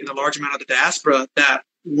large amount of the diaspora that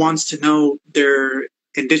wants to know their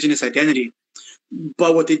indigenous identity.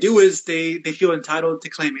 But what they do is they feel entitled to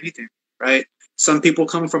claim anything, right? Some people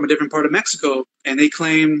come from a different part of Mexico and they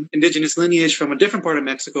claim indigenous lineage from a different part of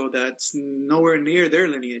Mexico that's nowhere near their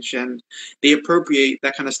lineage, and they appropriate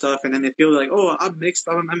that kind of stuff. And then they feel like, oh, I'm mixed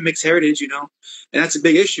heritage, and that's a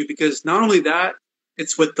big issue, because not only that,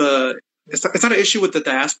 it's not an issue with the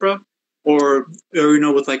diaspora or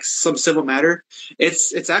with like some civil matter.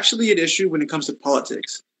 It's actually an issue when it comes to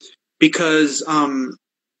politics, because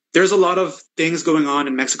there's a lot of things going on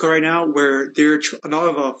in Mexico right now where a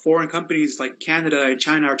lot of foreign companies like Canada and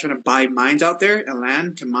China are trying to buy mines out there and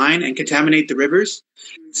land to mine and contaminate the rivers.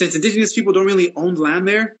 Since indigenous people don't really own land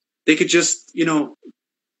there, they could just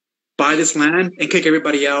buy this land and kick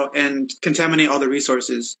everybody out and contaminate all the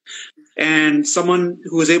resources. And someone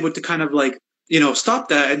who was able to kind of like stop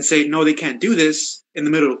that and say, no, they can't do this in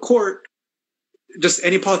the middle of court. Just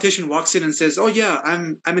any politician walks in and says, oh yeah,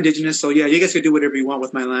 I'm indigenous, so yeah, you guys can do whatever you want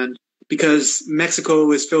with my land, because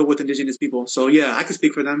Mexico is filled with indigenous people. So yeah, I can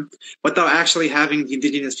speak for them without actually having the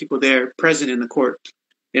indigenous people there present in the court.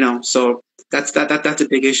 So that's a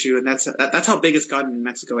big issue, and that's how big it's gotten in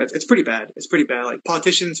Mexico. It's pretty bad. It's pretty bad. Like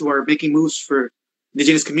politicians who are making moves for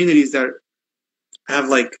indigenous communities that have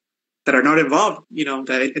that are not involved,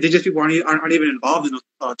 that indigenous people aren't even involved in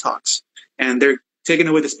those talks, and they're taking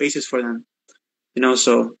away the spaces for them.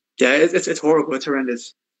 So yeah, it's horrible. It's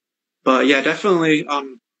horrendous. But yeah, definitely.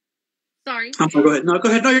 Sorry. Go ahead. No, go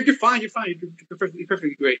ahead. No, you're fine. You're fine. You're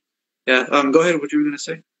perfectly great. Yeah. Go ahead. What you were gonna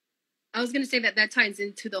say? I was gonna say that ties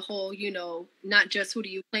into the whole, not just who do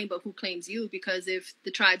you claim, but who claims you. Because if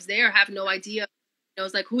the tribes there have no idea,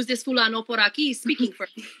 it's like, who's this fulano por aquí speaking for?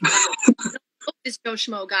 This Joe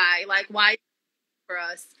Schmo guy, like, why for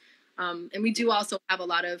us? And we do also have a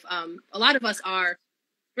lot of us are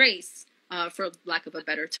race. For lack of a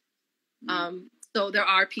better term. So there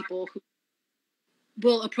are people who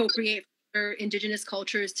will appropriate their indigenous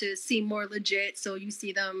cultures to seem more legit. So you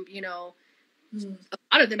see them, a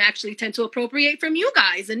lot of them actually tend to appropriate from you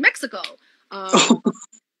guys in Mexico. And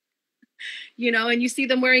you see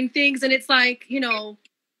them wearing things, and it's like,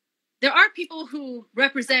 there are people who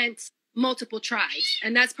represent multiple tribes,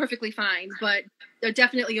 and that's perfectly fine. But there's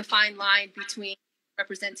definitely a fine line between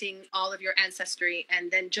representing all of your ancestry and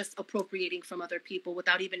then just appropriating from other people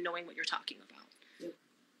without even knowing what you're talking about. Yep.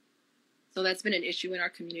 So that's been an issue in our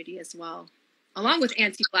community as well, along with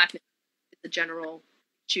anti-Blackness, the general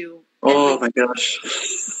issue. Oh my gosh.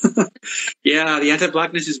 Yeah, the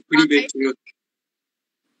anti-Blackness is pretty big too.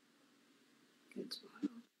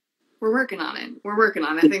 We're working on it.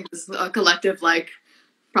 I think this is a collective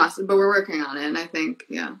process, but we're working on it. And I think,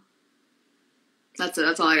 yeah, that's it.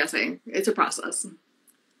 That's all I gotta say. It's a process.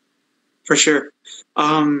 For sure.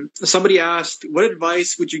 Somebody asked, what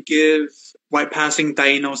advice would you give white passing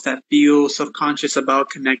Tainos that feel self-conscious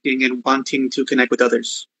about connecting and wanting to connect with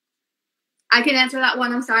others? I can answer that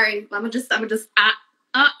one. I'm sorry. I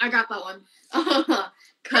got that one.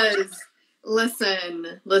 Cause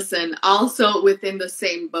listen, also within the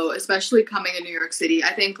same boat, especially coming in New York City,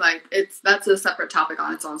 I think that's a separate topic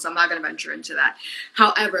on its own. So I'm not going to venture into that.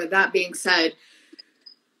 However, that being said,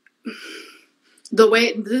 the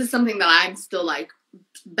way, this is something that I'm still like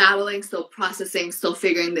battling, still processing, still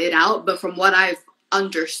figuring it out. But from what I've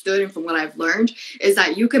understood and from what I've learned is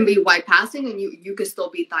that you can be white passing and you can still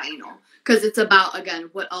be Taino. Because it's about, again,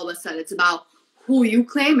 what Alba said, it's about who you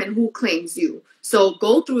claim and who claims you. So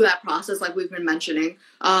go through that process like we've been mentioning.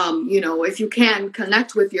 You know, if you can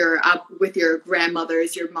connect with your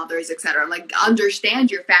grandmothers, your mothers, etc. Like understand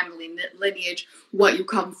your family lineage, what you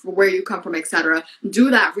come from, where you come from, etc. Do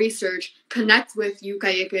that research, connect with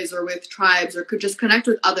Yucayekes or with tribes, or could just connect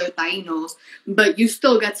with other Tainos, but you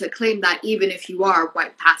still get to claim that even if you are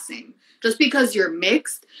white passing. Just because you're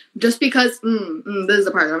mixed, just because, this is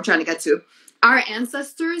the part I'm trying to get to. Our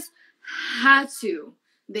ancestors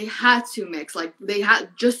they had to mix, like they had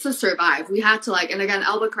just to survive. We had to, like, and again,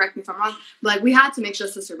 Elba, correct me if I'm wrong, like we had to mix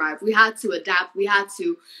just to survive. We had to adapt. We had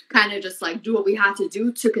to kind of just like do what we had to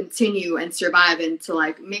do to continue and survive and to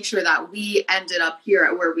like make sure that we ended up here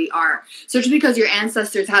at where we are. So just because your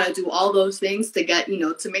ancestors had to do all those things to get, you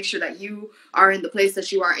know, to make sure that you are in the place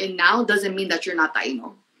that you are in now doesn't mean that you're not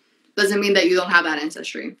Taino. Doesn't mean that you don't have that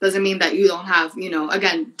ancestry. Doesn't mean that you don't have, you know,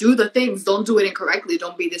 again, do the things. Don't do it incorrectly.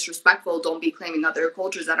 Don't be disrespectful. Don't be claiming other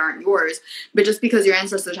cultures that aren't yours. But just because your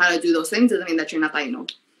ancestors had to do those things doesn't mean that you're not Taino.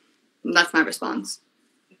 That's my response.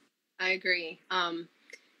 I agree.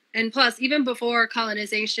 And plus, even before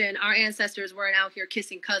colonization, our ancestors weren't out here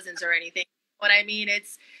kissing cousins or anything. What I mean,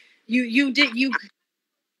 it's you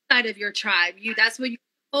side of your tribe. That's what you're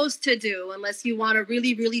supposed to do, unless you want a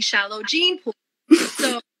really, really shallow gene pool.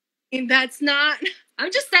 So and that's not,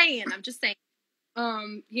 I'm just saying,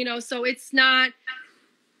 you know, so it's not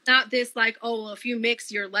this like, oh, well, if you mix,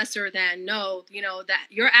 you're lesser than. No, you know, that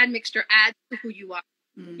your admixture adds to who you are,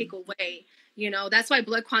 take away, you know. That's why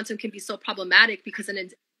blood quantum can be so problematic, because an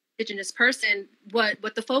indigenous person, what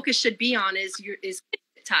the focus should be on is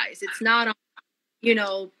ties. It's not on, you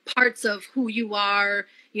know, parts of who you are,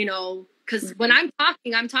 you know. Because when I'm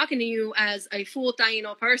talking to you as a full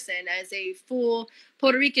Taino person, as a full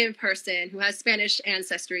Puerto Rican person who has Spanish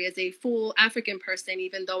ancestry, as a full African person,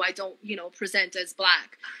 even though I don't, you know, present as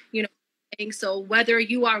Black, you know. So whether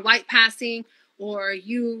you are white passing or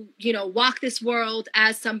you know, walk this world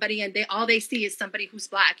as somebody and all they see is somebody who's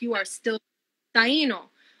Black, you are still Taino.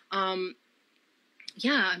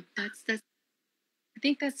 Yeah, that's. I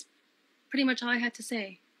think that's pretty much all I had to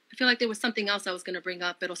say. I feel like there was something else I was going to bring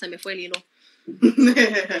up, pero se me fue el hilo.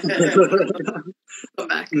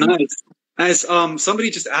 Nice.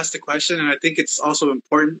 Somebody just asked a question, and I think it's also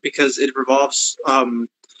important because it revolves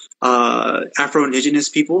Afro-Indigenous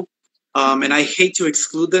people, and I hate to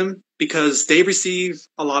exclude them because they receive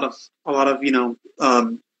a lot of you know,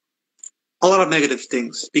 a lot of negative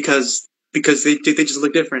things because they just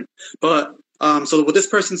look different. But so what this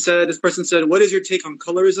person said, what is your take on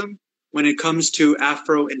colorism when it comes to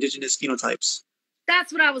Afro-Indigenous phenotypes?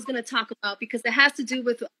 That's what I was going to talk about, because it has to do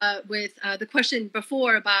with the question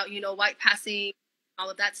before about, you know, white passing, all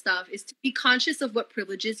of that stuff, is to be conscious of what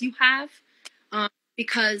privileges you have.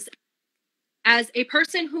 Because as a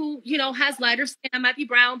person who, you know, has lighter skin, I might be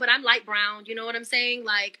brown, but I'm light brown. You know what I'm saying?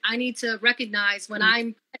 Like, I need to recognize when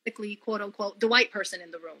I'm technically, quote unquote, the white person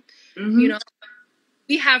in the room. You know,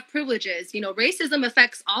 we have privileges. You know, racism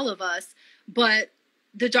affects all of us, but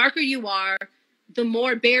the darker you are, the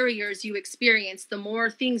more barriers you experience, the more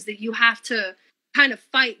things that you have to kind of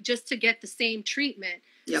fight just to get the same treatment.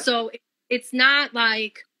 Yep. So it's not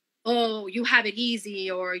like, oh, you have it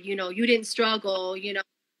easy, or, you know, you didn't struggle. You know,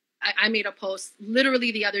 I made a post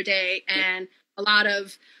literally the other day, and a lot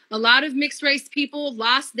of mixed race people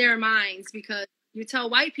lost their minds because you tell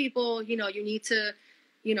white people, you know, you need to,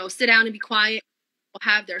 you know, sit down and be quiet,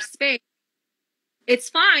 have their space. It's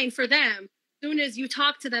fine for them. As soon as you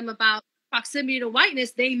talk to them about proximity to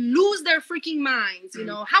whiteness, they lose their freaking minds. You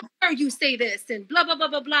know, how dare you say this and blah, blah, blah,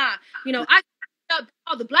 blah, blah. You know, I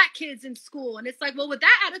all the Black kids in school. And it's like, well, with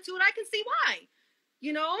that attitude, I can see why.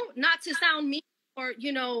 You know, not to sound mean or,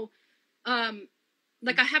 you know,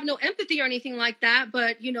 like I have no empathy or anything like that.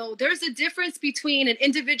 But, you know, there's a difference between an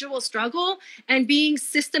individual struggle and being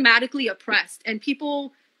systematically oppressed. And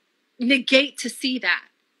people negate to see that.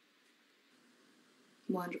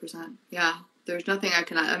 100%. Yeah. There's nothing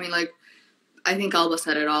I mean, like, I think Alba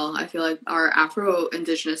said it all. I feel like our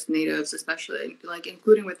Afro-Indigenous natives, especially, like,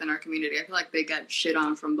 including within our community, I feel like they get shit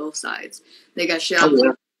on from both sides. They get shit on from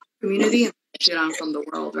the community and shit on from the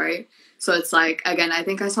world, right? So it's like, again, I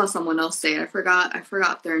think I saw someone else say it. I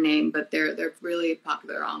forgot their name, but they're really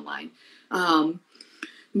popular online.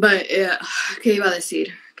 But, ¿qué iba a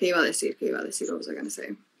decir? What was I going to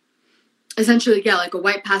say? Essentially, yeah, like a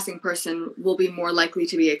white passing person will be more likely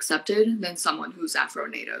to be accepted than someone who's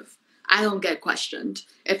Afro-Native. I don't get questioned.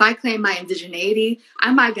 If I claim my indigeneity,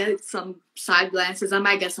 I might get some side glances. I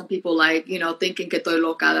might get some people like, you know, thinking que estoy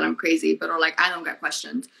loca, that I'm crazy, but or like, I don't get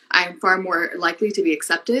questioned. I am far more likely to be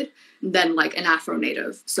accepted than like an Afro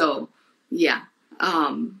native. So yeah.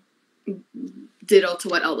 Ditto to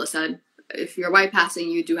what Ella said. If you're white passing,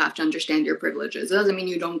 you do have to understand your privileges. It doesn't mean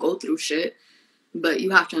you don't go through shit, but you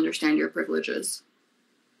have to understand your privileges.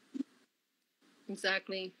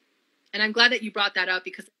 Exactly. And I'm glad that you brought that up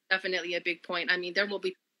because it's definitely a big point. I mean, there will be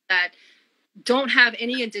people that don't have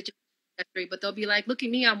any indigenous history, but they'll be like, look at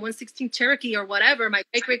me, I'm 1/16 Cherokee or whatever, my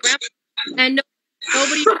great-great-grandma. And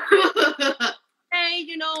nobody, hey,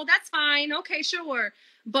 you know, that's fine. Okay, sure.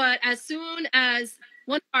 But as soon as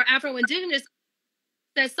one of our Afro-Indigenous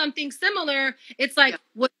says something similar, it's like,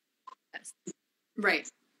 what?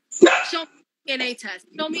 Right. Show me DNA test.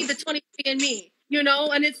 Show me the 23andMe, you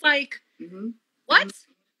know? And it's like, what?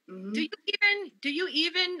 Mm-hmm. Do you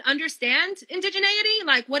even understand indigeneity?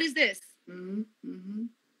 Like, what is this?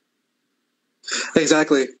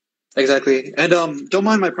 Exactly. And don't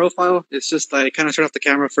mind my profile. It's just I kind of turned off the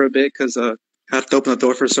camera for a bit because I had to open the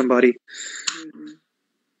door for somebody.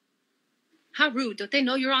 How rude! Don't they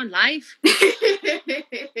know you're on live?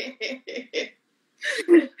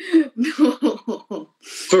 No.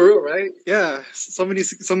 For real, right? Yeah. Somebody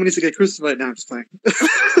needs to get crucified now. I'm just playing.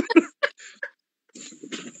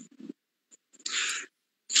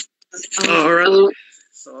 All right.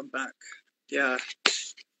 So I'm back. Yeah.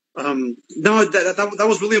 No, that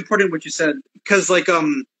was really important what you said because like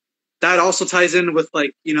that also ties in with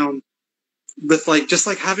like you know with like just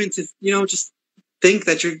like having to you know just think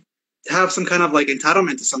that you have some kind of like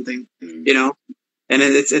entitlement to something you know and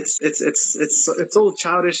it's so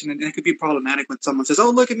childish and it could be problematic when someone says, oh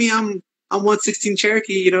look at me, I'm 1/16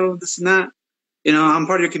 Cherokee, you know, this and that, you know, I'm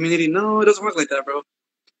part of your community. No, it doesn't work like that, bro.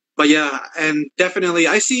 But yeah, and definitely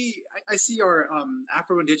I see our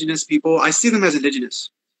Afro-Indigenous people, I see them as indigenous.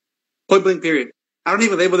 Point blank period. I don't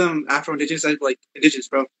even label them Afro-Indigenous. I like indigenous,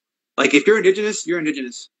 bro. Like if you're indigenous, you're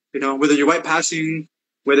indigenous. You know, whether you're white passing,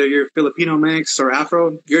 whether you're Filipino mix or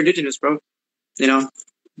Afro, you're indigenous, bro. You know,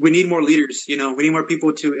 we need more leaders. You know, we need more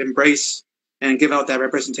people to embrace and give out that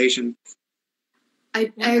representation.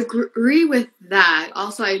 I agree with that.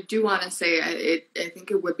 Also, I do want to say I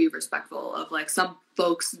think it would be respectful of like some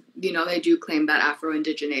folks, you know, they do claim that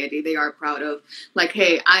Afro-Indigeneity. They are proud of like,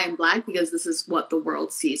 hey, I am Black because this is what the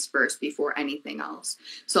world sees first before anything else.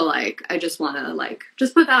 So like, I just want to like,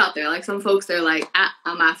 just put that out there. Like some folks, they're like,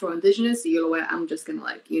 I'm Afro-Indigenous. So you know what? I'm just going to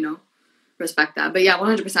like, you know, respect that. But yeah,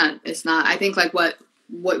 100%. It's not, I think like what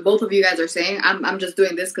both of you guys are saying, I'm just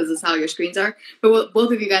doing this because it's how your screens are. But what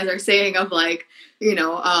both of you guys are saying of like, you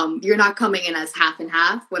know, you're not coming in as half and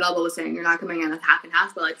half. What Elba was saying, you're not coming in as half and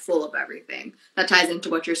half, but like full of everything. That ties into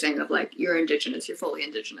what you're saying of like, you're indigenous, you're fully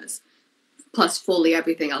indigenous, plus fully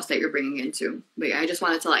everything else that you're bringing into. But yeah, I just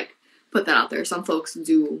wanted to like put that out there. Some folks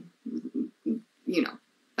do, you know,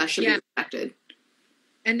 that should be respected.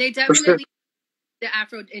 And they definitely the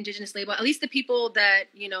Afro-Indigenous label, at least the people that,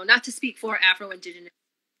 you know, not to speak for Afro-Indigenous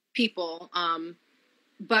people,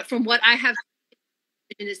 but from what I have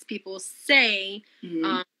Indigenous people say,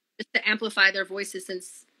 just to amplify their voices,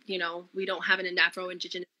 since you know we don't have an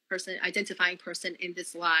Afro-Indigenous person identifying person in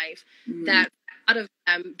this live, that out of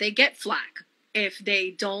them they get flack if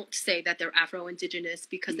they don't say that they're Afro-Indigenous,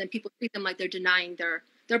 because then people treat them like they're denying their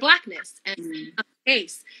Blackness, and not the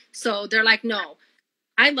case. So they're like, no,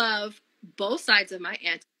 I love both sides of my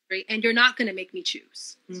ancestry, and you're not going to make me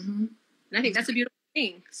choose. And I think that's a beautiful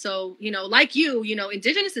thing. So, you know, like you know,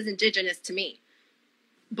 indigenous is indigenous to me.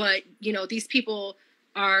 But, you know, these people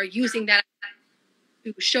are using that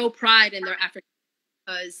to show pride in their African,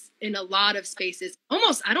 because in a lot of spaces,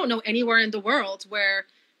 almost, I don't know anywhere in the world where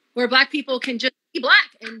Black people can just be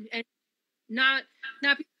Black and not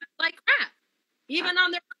be like crap, even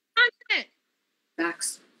on their continent.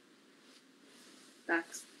 Facts.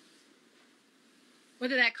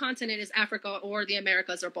 Whether that continent is Africa or the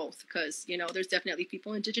Americas or both, because, you know, there's definitely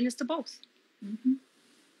people indigenous to both.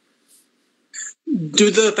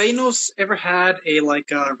 Do the Tainos ever had a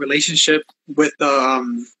relationship with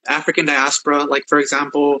the African diaspora? Like, for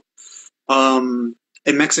example, in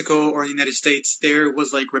Mexico or in the United States, there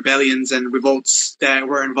was like rebellions and revolts that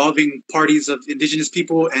were involving parties of indigenous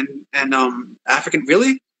people and African.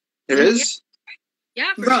 Really, there is.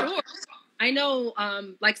 Yeah, for sure. I know,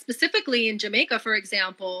 like specifically in Jamaica, for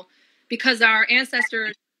example, because our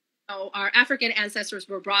ancestors, you know, our African ancestors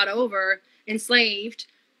were brought over, enslaved,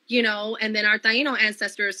 you know, and then our Taino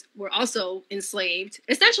ancestors were also enslaved.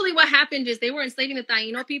 Essentially what happened is they were enslaving the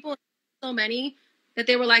Taino people, so many, that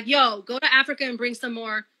they were like, yo, go to Africa and bring some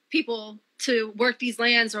more people to work these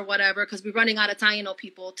lands or whatever, because we're running out of Taino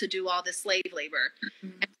people to do all this slave labor.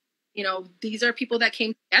 And, you know, these are people that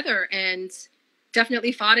came together and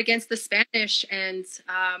definitely fought against the Spanish. And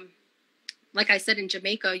like I said, in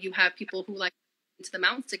Jamaica, you have people who like into the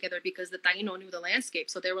mountains together because the Taino knew the landscape.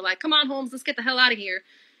 So they were like, come on, Holmes, let's get the hell out of here,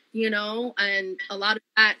 you know? And a lot of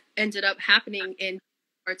that ended up happening in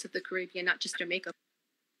parts of the Caribbean, not just Jamaica.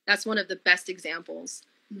 That's one of the best examples,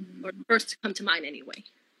 or first to come to mind anyway.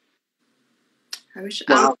 I wish.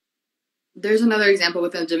 Wow. There's another example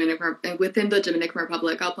within the Dominican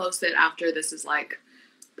Republic. I'll post it after this is like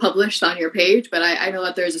published on your page, but I know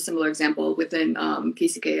that there's a similar example within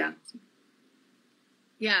Quisqueya.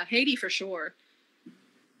 Yeah, Haiti for sure.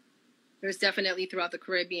 There's definitely throughout the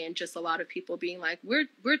Caribbean just a lot of people being like,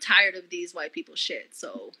 we're tired of these white people shit.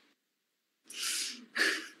 So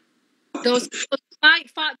those who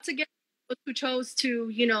fought together, those who chose to,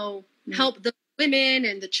 you know, help the women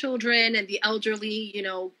and the children and the elderly, you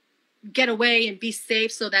know, get away and be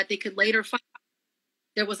safe so that they could later fight.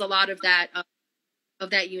 There was a lot of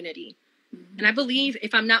that unity. And I believe,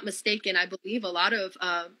 if I'm not mistaken, I believe a lot of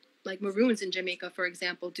like Maroons in Jamaica, for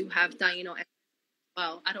example, do have Taino as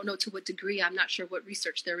well. I don't know to what degree. I'm not sure what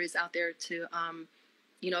research there is out there to,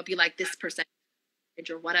 you know, be like this percentage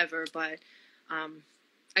or whatever. But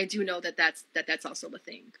I do know that that's also a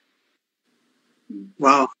thing.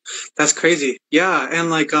 Wow, that's crazy. Yeah, and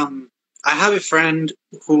like I have a friend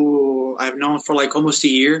who I've known for like almost a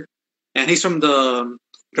year, and he's from the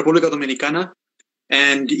República Dominicana,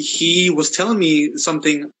 and he was telling me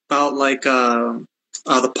something about like the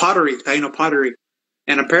pottery, Taino pottery,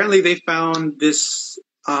 and apparently they found this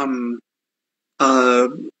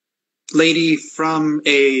lady from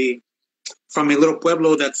a little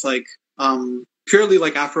pueblo that's like purely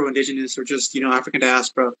like Afro-Indigenous or just, you know, African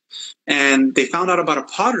diaspora. And they found out about a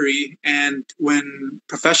pottery. And when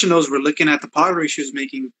professionals were looking at the pottery she was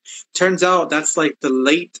making, turns out that's like the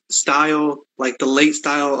late style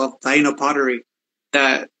of Taino pottery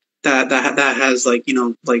that has like, you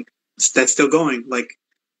know, like that's still going. Like,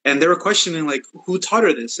 and they were questioning like, who taught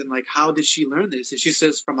her this? And like, how did she learn this? And she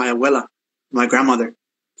says, from my abuela, my grandmother.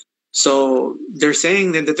 So they're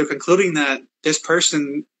saying that they're concluding that this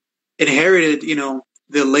person inherited, you know,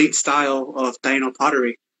 the late style of Taino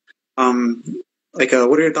pottery. What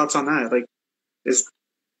are your thoughts on that? Like,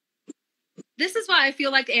 this is why I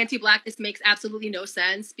feel like the anti-blackness makes absolutely no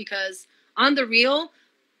sense, because on the real,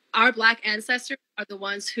 our Black ancestors are the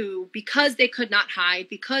ones who, because they could not hide,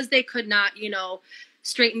 because they could not, you know,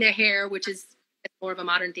 straighten their hair, which is more of a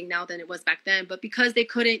modern thing now than it was back then, but because they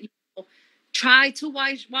couldn't, you know, try to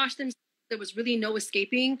wash themselves, there was really no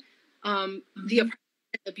escaping the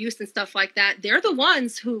abuse and stuff like that. They're the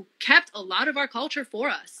ones who kept a lot of our culture for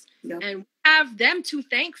us. Yep. And we have them to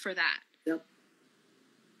thank for that. Yep.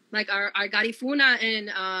 Like our Garifuna and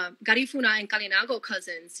Kalinago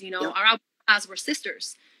cousins, you know, yep. Our Alpas were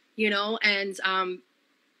sisters, you know, and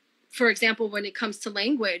for example, when it comes to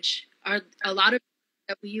language, a lot of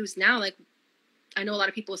that we use now, like I know a lot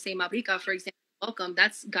of people say Mabrika, for example, welcome,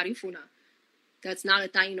 that's Garifuna. That's not a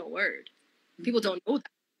Taino word. People don't know that.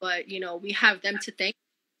 But, you know, we have them to thank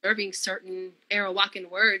for serving certain Arawakan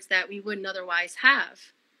words that we wouldn't otherwise have.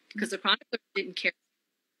 Because the chroniclers didn't care to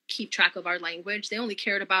keep track of our language. They only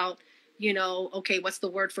cared about, you know, okay, what's the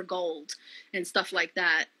word for gold and stuff like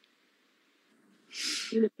that.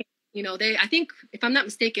 You know, I think, if I'm not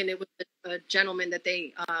mistaken, it was a gentleman that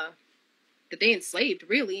they enslaved,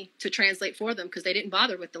 really, to translate for them because they didn't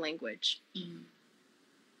bother with the language.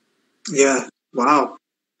 Yeah. Wow.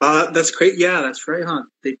 That's great. Yeah, that's right, huh?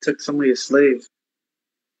 They took somebody as slave.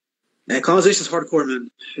 Man, colonization is hardcore, man.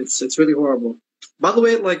 It's really horrible. By the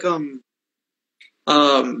way, like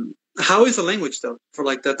how is the language though for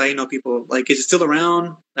like the Taino people? Like, is it still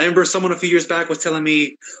around? I remember someone a few years back was telling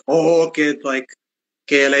me,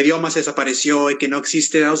 que el idioma se desapareció y que no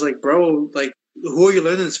existe. I was like, bro, like, who are you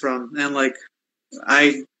learning this from? And like,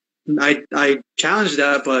 I challenged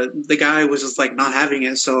that, but the guy was just like not having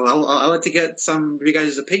it. So I'll like to get some of you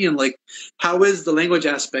guys' opinion. Like, how is the language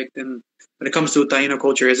aspect, and when it comes to Taino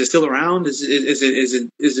culture, is it still around? Is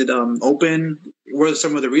it open? What are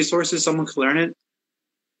some of the resources someone could learn it?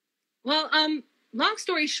 Well, long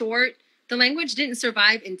story short, the language didn't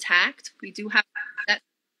survive intact. We do have that.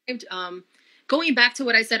 Going back to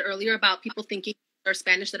what I said earlier about people thinking they're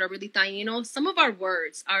Spanish that are really Taino, some of our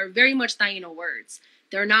words are very much Taino words.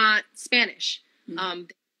 They're not Spanish. Mm-hmm.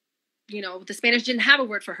 You know, the Spanish didn't have a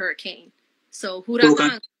word for hurricane. So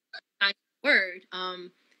huracan, word.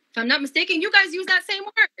 If I'm not mistaken, you guys use that same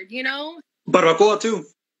word, you know? Barbacoa too.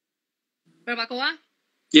 Barbacoa?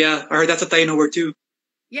 Yeah, I heard that's a Taino word too.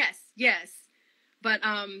 Yes. But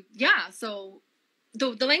But yeah, so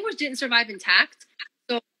the language didn't survive intact.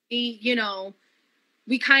 So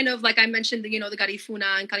we kind of, like I mentioned, the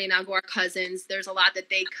Garifuna and Kalinago are cousins. There's a lot that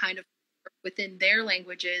they kind of within their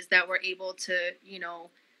languages that we're able to,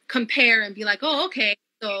 compare and be like, oh, okay,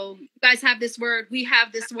 so you guys have this word, we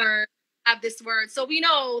have this word, so we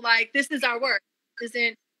know, like, this is our word.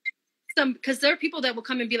 Isn't some, because there are people that will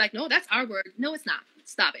come and be like, no, that's our word. No, it's not.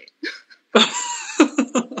 Stop it.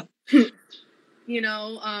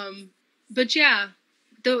 But yeah,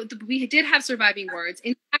 we did have surviving words.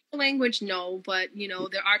 In the language, no, but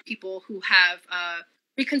there are people who have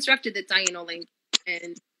reconstructed the Taino language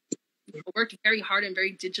and worked very hard and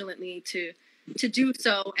very diligently to do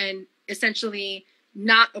so, and essentially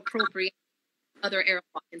not appropriate other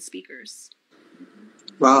Arawakan speakers.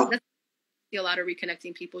 Wow. That's a lot of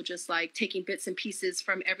reconnecting people, just like taking bits and pieces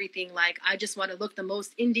from everything. Like, I just want to look the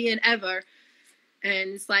most Indian ever,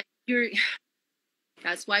 and it's like,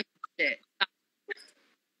 that's why it.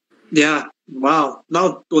 Yeah. Wow.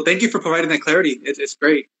 No. Well, thank you for providing that clarity. It's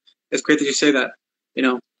great. It's great that you say that.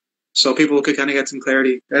 So people could kind of get some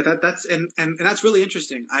clarity. That's and that's really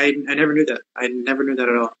interesting. I never knew that. I never knew that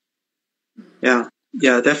at all. Yeah.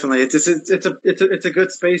 Yeah. Definitely. It's a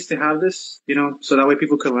good space to have this. So that way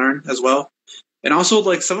people can learn as well. And also,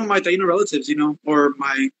 like, some of my Taino relatives, or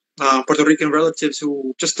my Puerto Rican relatives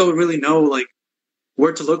who just don't really know, like,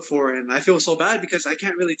 where to look for. And I feel so bad because I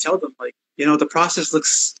can't really tell them, like, the process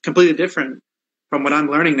looks completely different from what I'm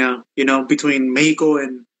learning now, between Mexico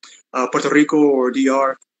and Puerto Rico or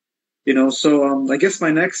DR, So I guess my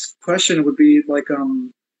next question would be, like,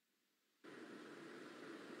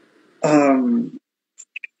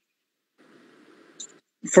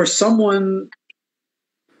 for someone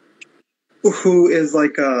who is,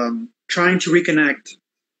 like, trying to reconnect,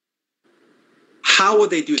 how would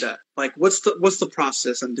they do that? Like, what's the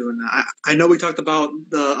process in doing that? I know we talked about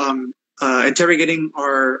the interrogating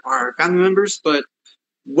our family members, but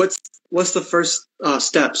what's the first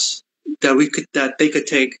steps that they could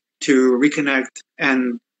take to reconnect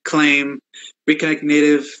and reconnect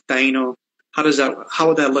native Taino? How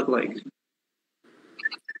would that look like?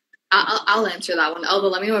 I'll answer that one. Although,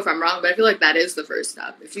 let me know if I'm wrong, but I feel like that is the first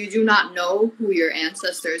step. If you do not know who your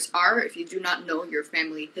ancestors are, if you do not know your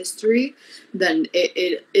family history, then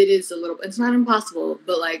it is a little, it's not impossible,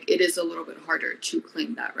 but, like, it is a little bit harder to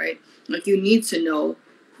claim that, right? Like, you need to know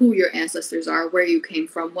who your ancestors are, where you came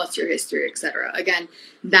from, what's your history, etc. Again,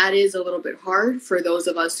 that is a little bit hard for those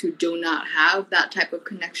of us who do not have that type of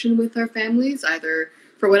connection with our families, either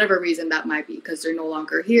for whatever reason that might be, because they're no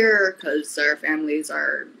longer here, because our families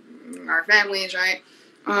are our families, right?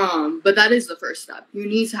 But that is the first step. You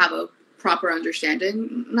need to have a proper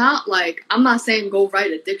understanding. Not like, I'm not saying go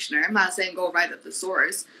write a dictionary. I'm not saying go write a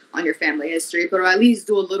thesaurus on your family history, but at least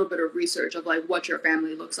do a little bit of research of, like, what your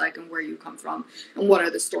family looks like and where you come from and what are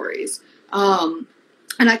the stories. And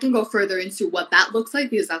I can go further into what that looks like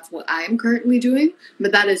because that's what I am currently doing,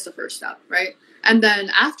 but that is the first step, right? And then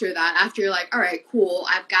after that, after you're like, all right, cool,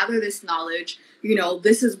 I've gathered this knowledge,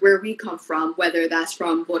 this is where we come from, whether that's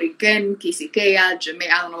from Boriquen, Quisqueya,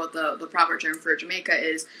 Jamaica, I don't know what the proper term for Jamaica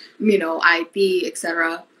is, IP,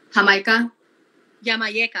 etc. Jamaica?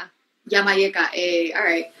 Yamayeka. All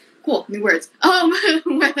right, cool, new words.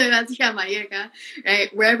 Whether that's Jamaica, right,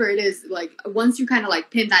 wherever it is, like, once you kind of, like,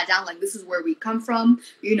 pin that down, like, this is where we come from,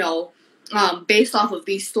 based off of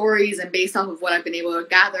these stories and based off of what I've been able to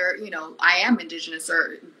gather, I am indigenous,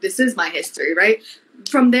 or this is my history, right?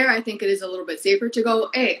 From there, I think it is a little bit safer to go,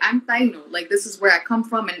 hey, I'm Taino, like, this is where I come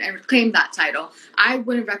from, and claim that title. I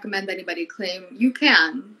wouldn't recommend anybody claim, you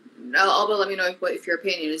can, although let me know if your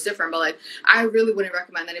opinion is different, but, like, I really wouldn't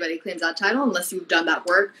recommend anybody claims that title unless you've done that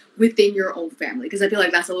work within your own family, because I feel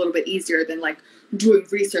like that's a little bit easier than, like, doing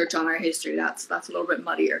research on our history. That's a little bit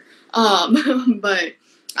muddier. But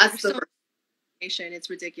that's the first. It's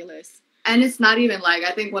ridiculous. And it's not even, like,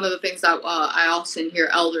 I think one of the things that I often hear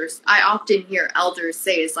elders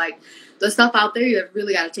say is, like, the stuff out there, you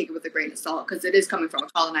really got to take it with a grain of salt because it is coming from a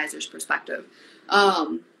colonizer's perspective.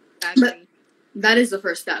 But that is the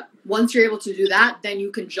first step. Once you're able to do that, then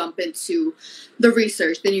you can jump into the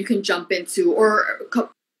research. Then you can jump into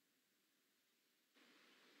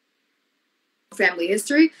family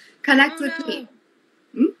history. Connect with me.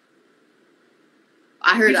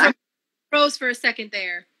 I heard that. Froze for a second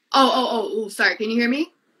there. Oh, sorry. Can you hear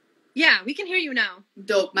me? Yeah, we can hear you now.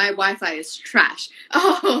 Dope. My Wi-Fi is trash.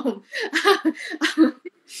 I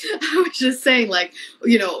was just saying, like,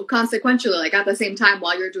 consequentially, like, at the same time,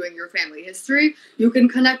 while you're doing your family history, you can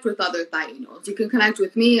connect with other Tainos. You can connect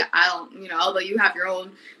with me. I don't, although you have your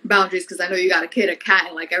own boundaries, because I know you got a kid, a cat,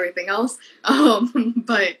 and, like, everything else.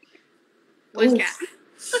 But One cat.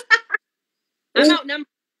 I'm outnumbered.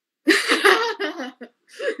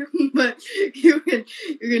 But you can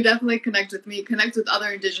definitely connect with me, connect with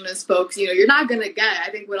other Indigenous folks. You know, you're not gonna get, I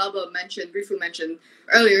think what Alba briefly mentioned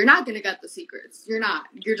earlier, you're not gonna get the secrets. You're not.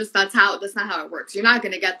 You're just, that's not how it works. You're not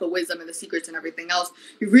gonna get the wisdom and the secrets and everything else.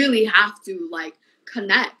 You really have to like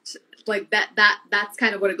connect. Like that's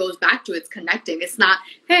kind of what it goes back to. It's connecting. It's not,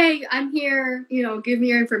 hey, I'm here, you know, give me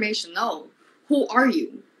your information. No. Who are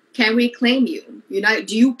you? Can we claim you?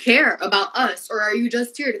 Do you care about us, or are you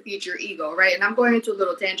just here to feed your ego, right? And I'm going into a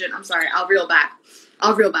little tangent. I'm sorry. I'll reel back.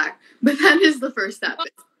 But that is the first step.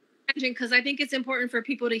 Because I think it's important for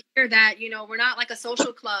people to hear that, you know, we're not like a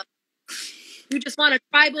social club. You just want a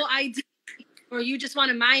tribal ID, or you just want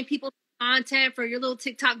to mine people's content for your little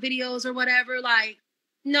TikTok videos or whatever. Like,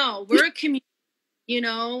 no, we're a community, you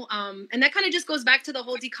know, and that kind of just goes back to the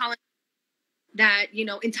whole decolonization, that, you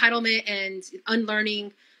know, entitlement and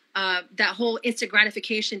unlearning that whole instant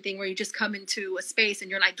gratification thing where you just come into a space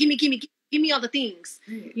and you're like, give me all the things.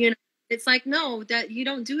 You know, it's like, no, that you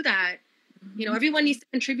don't do that. You know, everyone needs to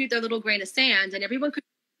contribute their little grain of sand, and everyone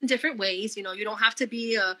contributes in different ways. You know, you don't have to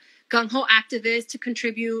be a gung-ho activist to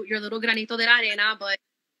contribute your little granito de arena, but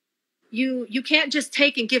you can't just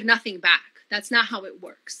take and give nothing back. That's not how it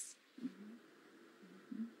works.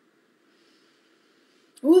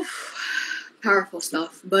 Oof. Powerful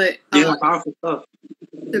stuff. But powerful stuff.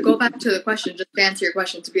 To go back to the question, just to answer your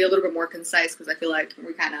question, to be a little bit more concise, because I feel like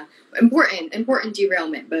we kind of important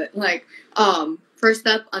derailment. But like, first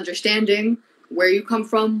step, understanding where you come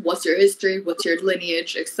from, what's your history, what's your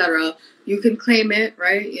lineage, etc. You can claim it,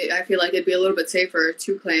 right? I feel like it'd be a little bit safer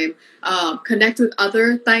to claim. Connect with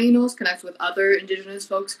other Tainos, connect with other Indigenous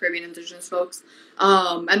folks, Caribbean Indigenous folks.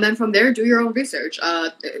 And then from there, do your own research.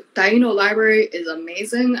 Taino Library is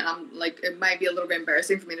amazing. And I'm like, it might be a little bit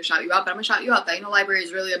embarrassing for me to shout you out, but I'm gonna shout you out. Taino Library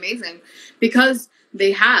is really amazing because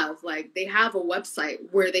they have a website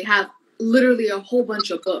where they have literally a whole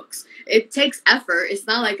bunch of books. It takes effort. It's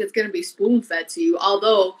not like it's going to be spoon-fed to you,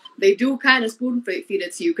 although they do kind of spoon-feed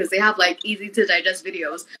it to you because they have like easy to digest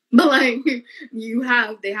videos. But like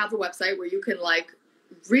they have a website where you can like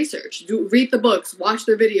research, read the books, watch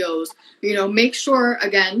their videos, you know, make sure,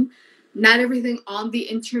 again, not everything on the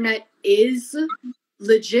internet is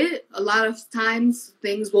legit. A lot of times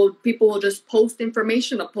people will just post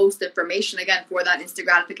information again for that instant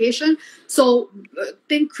gratification. So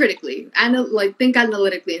think critically and think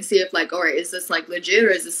analytically and see if like, all right, is this like legit, or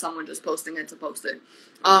is this someone just posting it to post it?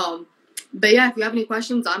 But yeah, if you have any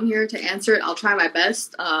questions, I'm here to answer it. I'll try my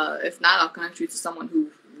best. If not, I'll connect you to someone who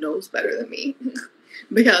knows better than me.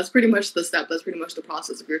 Because that's pretty much the step. That's pretty much the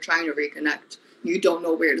process. If you're trying to reconnect, you don't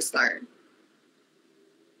know where to start.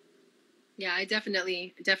 Yeah, I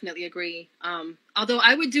definitely agree. Although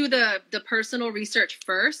I would do the personal research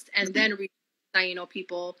first and then reach Taino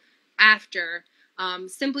people after,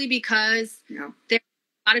 simply because there's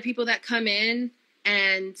a lot of people that come in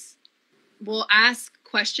and will ask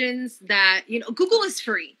questions that, you know, Google is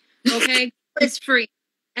free, okay? It's free.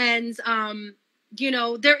 And, you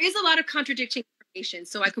know, there is a lot of contradicting information.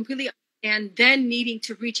 So I completely understand then needing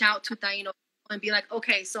to reach out to Taino and be like,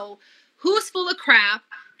 okay, so who's full of crap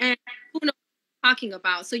and who knows what I'm talking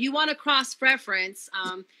about? So you want to cross-reference,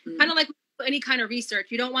 kind of like any kind of research.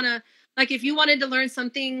 You don't want to, like, if you wanted to learn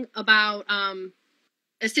something about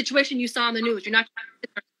a situation you saw on the news, you're not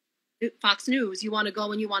Fox News. You want to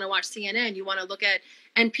go and you want to watch CNN. You want to look at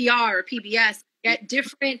NPR or PBS, get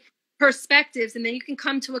different perspectives, and then you can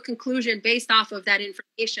come to a conclusion based off of that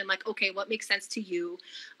information. Like, okay, what makes sense to you?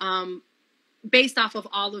 Based off of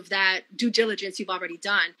all of that due diligence you've already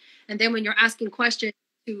done. And then when you're asking questions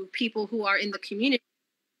to people who are in the community,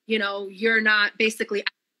 you know, you're not basically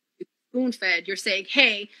spoon-fed. You're saying,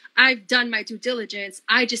 hey, I've done my due diligence.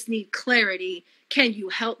 I just need clarity. Can you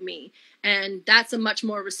help me? And that's a much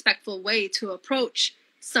more respectful way to approach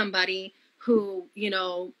somebody who, you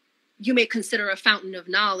know, you may consider a fountain of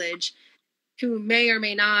knowledge, who may or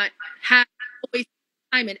may not have always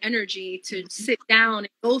time and energy to sit down and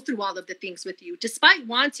go through all of the things with you, despite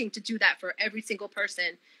wanting to do that for every single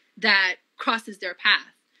person that crosses their path.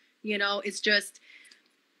 You know, it's just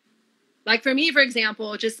like, for me, for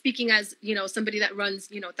example, just speaking as, you know, somebody that runs,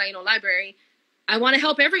 you know, Taino Library, I want to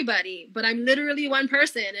help everybody, but I'm literally one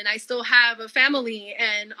person and I still have a family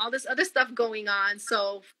and all this other stuff going on.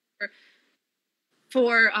 So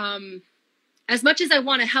for as much as I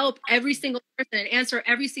want to help every single person and answer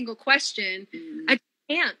every single question, I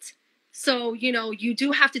can't. So, you know, you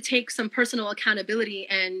do have to take some personal accountability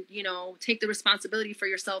and, you know, take the responsibility for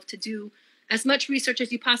yourself to do as much research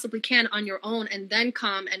as you possibly can on your own, and then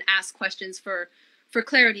come and ask questions for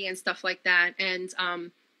clarity and stuff like that. And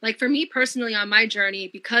like for me personally on my journey,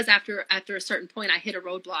 because after a certain point I hit a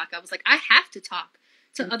roadblock, I was like, I have to talk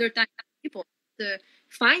to other people, to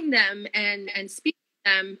find them and speak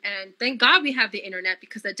to them. And thank God we have the internet,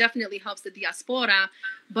 because that definitely helps the diaspora.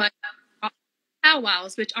 But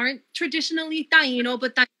powwows, which aren't traditionally Taino,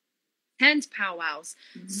 but attend powwows.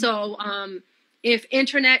 Mm-hmm. So if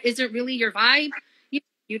internet isn't really your vibe,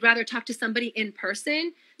 you'd rather talk to somebody in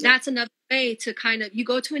person. That's another way to kind of, you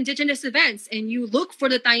go to indigenous events and you look for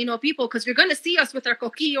the Taino people, because you're going to see us with our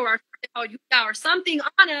coquillo or our or something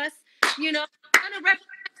on us, you know, kind of represent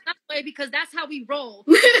that way, because that's how we roll.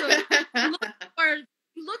 So you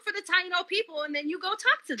look for the Taino people, and then you go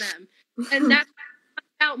talk to them. And that's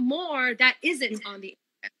out more that isn't on the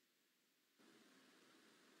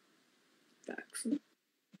internet.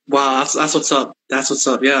 Wow, that's what's up. That's what's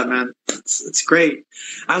up. Yeah, man, it's great.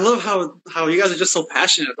 I love how you guys are just so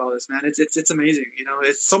passionate about this, man. It's amazing. You know,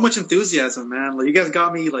 it's so much enthusiasm, man. Like, you guys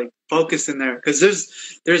got me like focused in there, because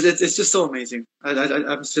it's just so amazing.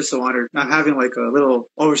 I'm just so honored. I'm having like a little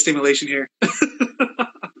overstimulation here.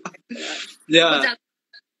 Yeah,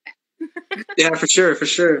 yeah, for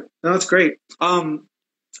sure. No, it's great.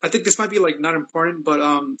 I think this might be like not important, but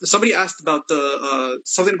somebody asked about the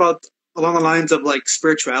something about along the lines of like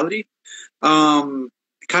spirituality. Kind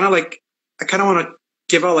of like, I kind of want to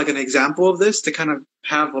give out like an example of this to kind of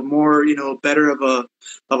have a more, you know, better of a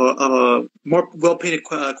more well painted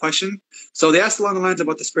question. So they asked along the lines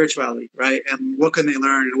about the spirituality, right, and what can they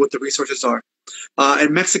learn and what the resources are.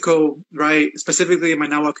 In Mexico, right, specifically in my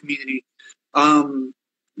Nahua community,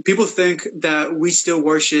 people think that we still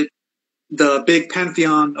worship the big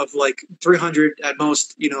pantheon of like 300 at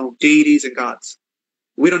most, you know, deities and gods.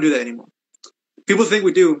 We don't do that anymore. People think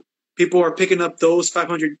we do. People are picking up those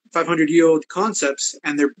 500-year-old concepts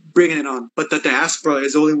and they're bringing it on. But the diaspora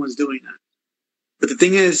is the only ones doing that. But the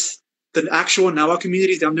thing is, the actual Nahua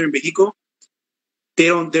communities down there in Mexico, they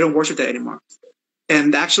don't worship that anymore.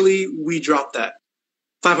 And actually, we dropped that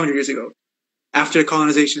 500 years ago. After the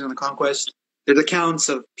colonization and the conquest, there's accounts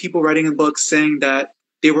of people writing in books saying that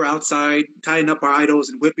they were outside tying up our idols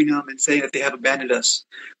and whipping them and saying that they have abandoned us.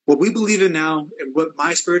 What we believe in now, and what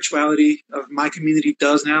my spirituality of my community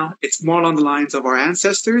does now, it's more along the lines of our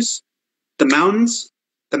ancestors, the mountains,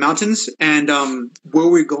 and where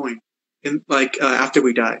we're going, in after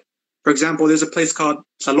we die. For example, there's a place called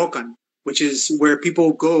Salocan, which is where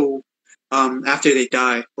people go after they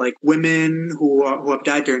die, like women who have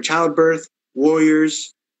died during childbirth,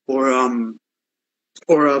 warriors, or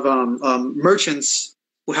merchants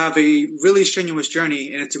who have a really strenuous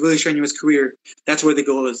journey and it's a really strenuous career. That's where they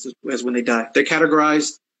go as when they die. They're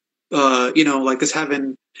categorized, like this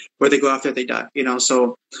heaven where they go after they die,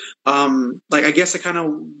 So, I guess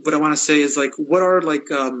what I want to say is like, what are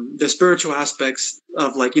the spiritual aspects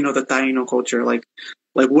of the Taino culture? Like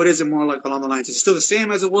what is it more like along the lines? Is it still the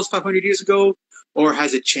same as it was 500 years ago, or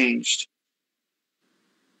has it changed?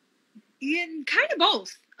 Yeah, kind of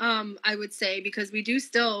both. I would say, because we do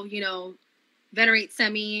still, venerate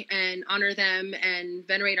Semi and honor them and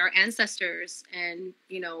venerate our ancestors, and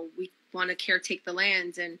we want to caretake the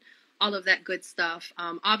land and all of that good stuff.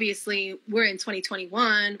 Obviously, we're in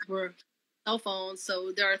 2021. We're cell phones,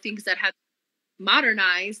 so there are things that have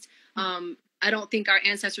modernized. I don't think our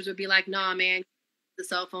ancestors would be like, "Nah, man, the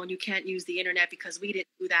cell phone. You can't use the internet because we didn't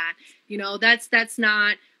do that." That's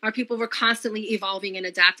not. Our people were constantly evolving and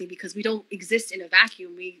adapting, because we don't exist in a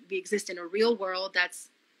vacuum. We exist in a real world that's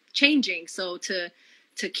changing. So to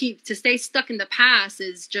stay stuck in the past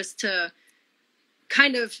is just to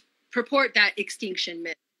kind of purport that extinction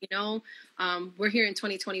myth. We're here in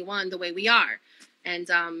 2021 the way we are, and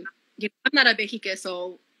I'm not a Bejique,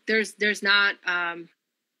 so there's not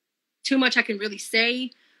too much I can really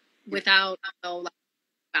say without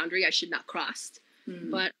boundary I should not cross.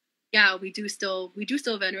 But yeah, we do still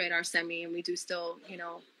venerate our Semi, and we do still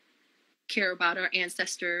care about our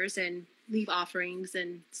ancestors and leave offerings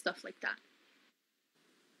and stuff like that.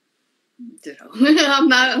 Ditto. I'm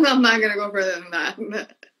not gonna go further than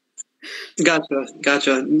that.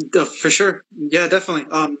 Gotcha. For sure. Yeah, definitely.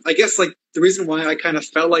 I guess the reason why I kind of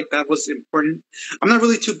felt like that was important. I'm not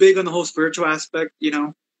really too big on the whole spiritual aspect,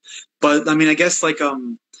 but I mean, I guess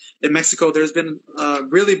in Mexico, there's been a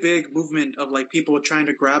really big movement of people trying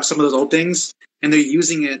to grab some of those old things, and they're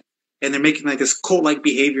using it, and they're making this cult-like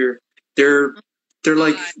behavior. They're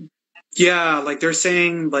like, yeah, they're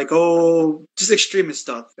saying just extremist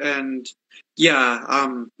stuff. And yeah, I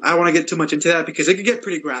don't want to get too much into that because it could get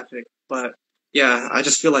pretty graphic, but yeah, I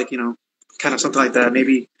just feel kind of something like that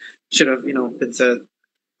maybe should have, been said,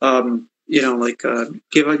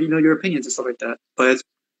 give out, your opinions and stuff like that. But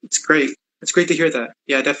it's great. It's great to hear that.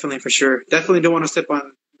 Yeah, definitely, for sure. Definitely don't want to step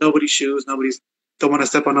on nobody's shoes. Don't want to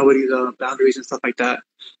step on nobody's boundaries and stuff like that,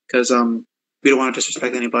 because we don't want to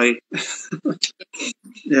disrespect anybody.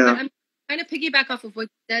 Yeah. I'm kind of piggyback off of what you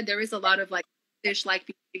said. There is a lot of like fish-like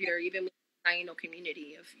behavior, even with the Taino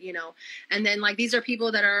community, and then like these are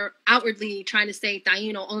people that are outwardly trying to say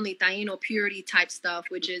Taino only, Taino purity type stuff,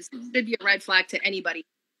 which should be a red flag to anybody.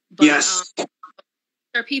 But, yes.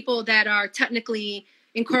 There are people that are technically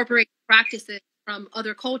incorporating practices from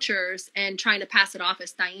other cultures and trying to pass it off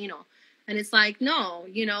as Taino. And it's like, no,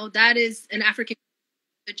 that is an African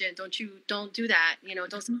religion. Don't do that.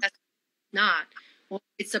 Don't say that's not. Or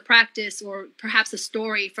it's a practice or perhaps a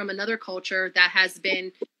story from another culture that has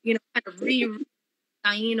been, kind of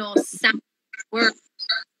Taino sound word.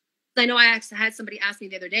 I know I had somebody ask me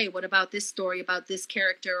the other day, what about this story about this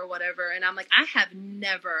character or whatever? And I'm like, I have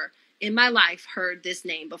never in my life heard this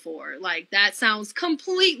name before. Like, that sounds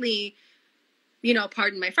completely,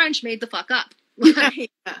 pardon my French, made the fuck up. Like,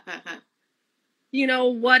 I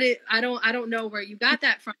don't know where you got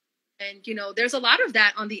that from. And, there's a lot of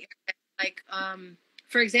that on the internet. Like,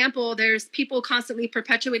 for example, there's people constantly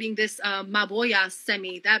perpetuating this Maboya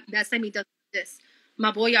semi. That semi does this.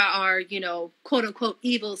 Maboya are, quote unquote,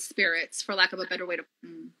 evil spirits, for lack of a better way to put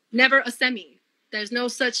it. Never a semi. There's no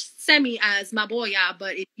such semi as Maboya,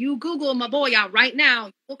 but if you Google Maboya right now,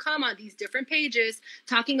 you will come on these different pages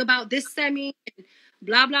talking about this semi and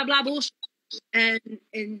blah, blah, blah bullshit. And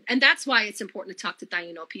that's why it's important to talk to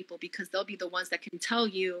Taino people, because they'll be the ones that can tell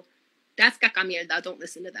you, that's caca mierda, don't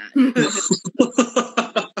listen to that.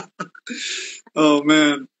 Oh,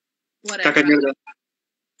 man. Whatever.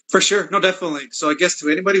 For sure. No, definitely. So I guess to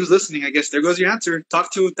anybody who's listening, I guess there goes your answer.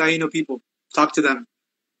 Talk to Taino people. Talk to them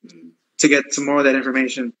to get some more of that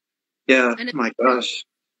information. Yeah. Oh my gosh.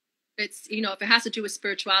 It's, if it has to do with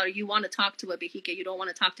spirituality, you want to talk to a Behike. You don't want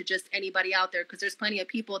to talk to just anybody out there, because there's plenty of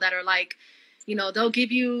people that are like, they'll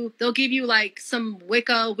give you like some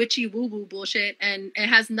Wicca, witchy woo-woo bullshit, and it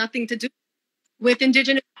has nothing to do with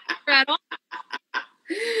indigenous at all.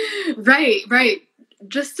 Right.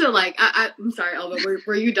 Just to like, I'm sorry, Elva,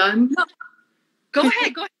 were you done? No. Go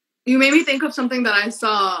ahead. You made me think of something that I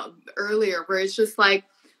saw earlier, where it's just like,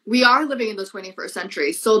 we are living in the 21st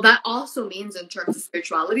century. So that also means, in terms of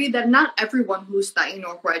spirituality, that not everyone who's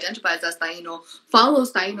Taino, who identifies as Taino,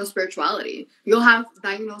 follows Taino spirituality. You'll have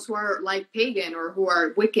Tainos who are like pagan, or who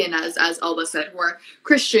are Wiccan, as Alba said, who are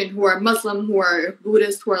Christian, who are Muslim, who are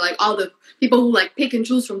Buddhist, who are like all the people who like pick and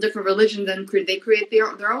choose from different religions, and they create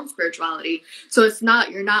their own spirituality. So it's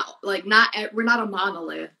not, we're not a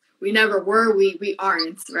monolith. We never were, we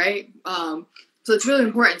aren't, right? So it's really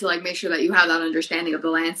important to like make sure that you have that understanding of the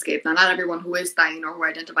landscape. Now, not everyone who is Taino or who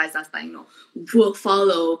identifies as Taino will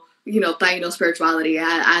follow, Taino spirituality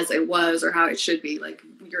as it was or how it should be. Like,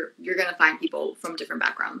 you're gonna find people from different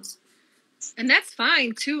backgrounds, and that's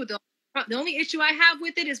fine too. The only issue I have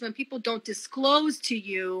with it is when people don't disclose to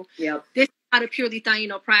you, this is not a purely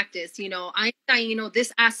Taino practice. I'm Taino.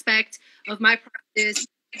 This aspect of my practice,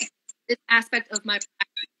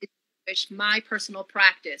 is my personal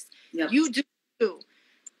practice. Yep. You do.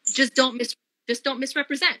 Just don't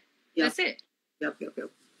misrepresent. Yep. That's it. Yep.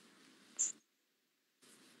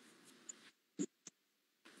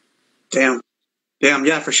 Damn.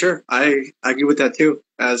 Yeah, for sure. I agree with that too.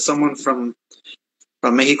 As someone from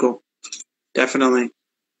Mexico, definitely.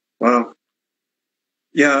 Wow.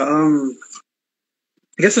 Yeah. I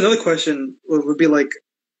guess another question would be like,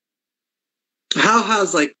 how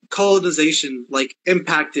has like colonization like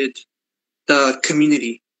impacted the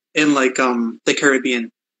community in like the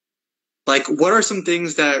Caribbean? Like, what are some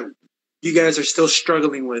things that you guys are still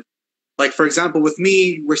struggling with? Like, for example, with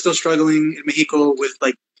me, we're still struggling in Mexico with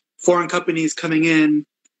like foreign companies coming in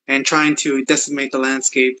and trying to decimate the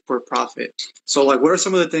landscape for profit. So like, what are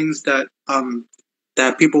some of the things that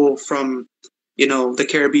that people from, the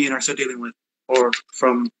Caribbean are still dealing with, or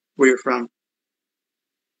from where you're from?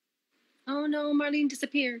 Oh no, Marlene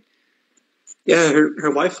disappeared. Yeah, her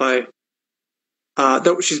Wi-Fi.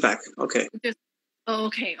 She's back. Okay.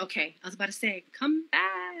 Okay. I was about to say, come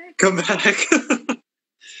back. Come back.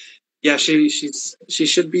 Yeah, she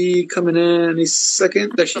should be coming in any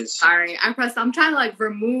second. There she is. Sorry, I'm trying to like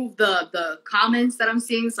remove the comments that I'm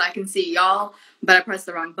seeing so I can see y'all, but I pressed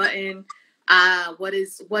the wrong button. What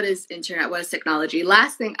is internet? What is technology?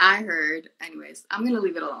 Last thing I heard, anyways, I'm gonna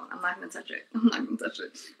leave it alone. I'm not gonna touch it.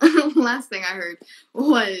 Last thing I heard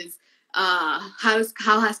was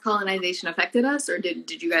how has colonization affected us, or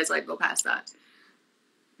did you guys like go past that?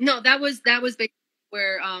 No, that was basically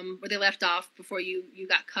where they left off before you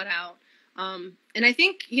got cut out. And I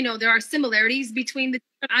think there are similarities between the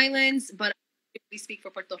different islands, but we speak for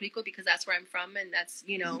Puerto Rico because that's where I'm from, and that's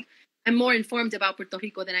I'm more informed about Puerto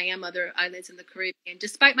Rico than I am other islands in the Caribbean,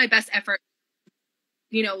 despite my best effort,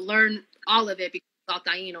 learn all of it because it's all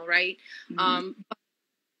Taino, right? But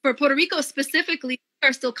for Puerto Rico specifically, we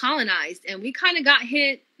are still colonized, and we kind of got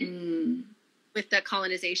hit with that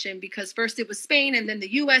colonization because first it was Spain, and then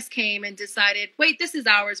the U.S. came and decided, wait, this is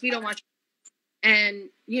ours. We don't want you. And,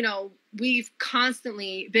 we've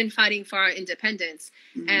constantly been fighting for our independence.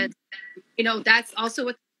 And, that's also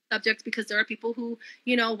a subject because there are people who,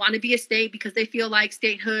 want to be a state because they feel like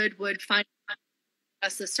statehood would find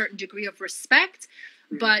us a certain degree of respect.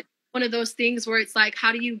 But one of those things where it's like,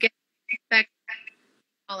 how do you get respect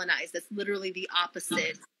colonized? That's literally the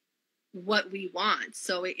opposite what we want.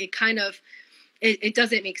 So it kind of, it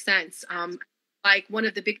doesn't make sense. Like one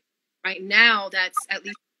of the big right now that's at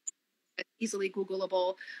least easily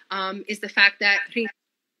Googleable is the fact that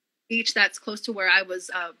beach that's close to where I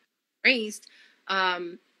was raised,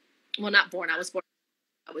 well, not born, I was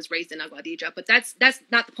raised in Aguadilla, but that's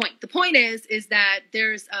not the point. The point is that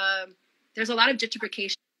there's a lot of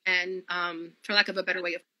gentrification and for lack of a better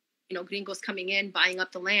way of, gringos coming in, buying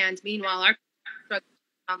up the land. Meanwhile, our people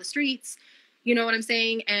on the streets, you know what I'm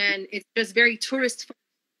saying? And it's just very tourist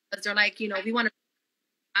because they're like, we want to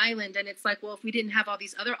island. And it's like, well, if we didn't have all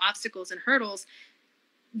these other obstacles and hurdles,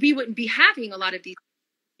 we wouldn't be having a lot of these,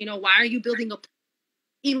 why are you building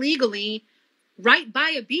illegally right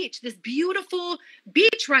by a beach, this beautiful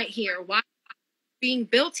beach right here? Why is it being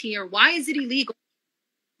built here? Why is it illegal?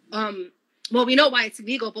 Well, we know why it's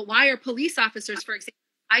illegal, but why are police officers, for example,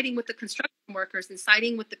 siding with the construction workers and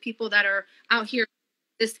siding with the people that are out here,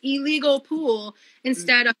 this illegal pool,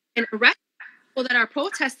 instead of arresting people that are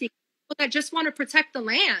protesting, people that just want to protect the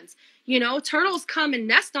lands? Turtles come and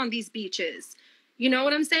nest on these beaches. You know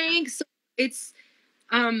what I'm saying? So it's,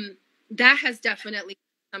 that has definitely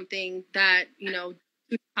something that,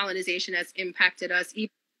 colonization has impacted us even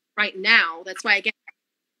right now. That's why, again,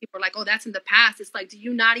 people are like, oh, that's in the past. It's like, do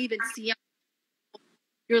you not even see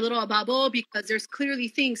your little bubble? Because there's clearly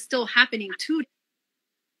things still happening today.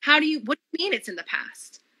 What do you mean it's in the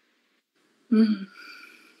past?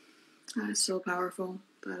 That is so powerful.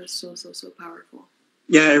 That is so powerful.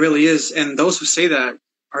 Yeah, it really is. And those who say that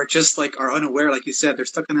are just are unaware, like you said, they're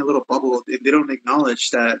stuck in a little bubble. They don't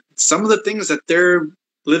acknowledge that some of the things that they're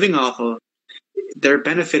living off of, they're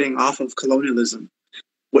benefiting off of colonialism.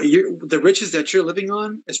 The riches that you're living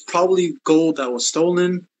on is probably gold that was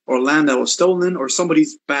stolen or land that was stolen or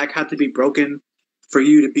somebody's back had to be broken for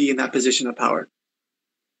you to be in that position of power.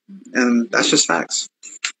 And that's just facts.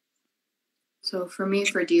 So for me,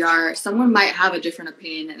 for DR, someone might have a different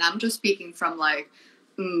opinion, and I'm just speaking from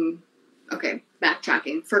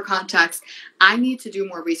backtracking. For context, I need to do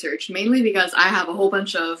more research, mainly because I have a whole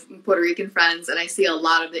bunch of Puerto Rican friends, and I see a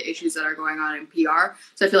lot of the issues that are going on in PR.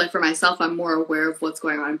 So I feel like for myself, I'm more aware of what's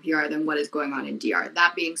going on in PR than what is going on in DR.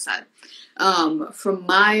 That being said, from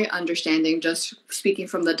my understanding, just speaking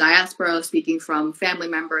from the diaspora, speaking from family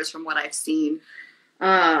members, from what I've seen,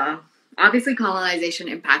 obviously colonization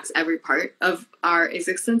impacts every part of our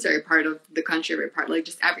existence, every part of the country, every part,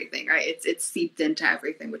 just everything, right? It's seeped into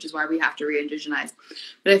everything, which is why we have to re-indigenize.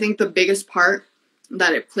 But I think the biggest part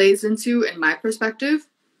that it plays into, in my perspective,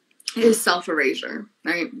 is self-erasure,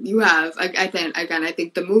 right? You have, I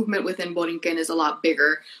think the movement within Borinquen is a lot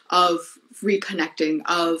bigger of reconnecting,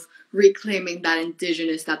 of reclaiming that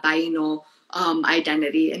indigenous, that Taino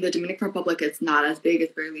identity. In the Dominican Republic, it's not as big.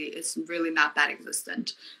 It's really not that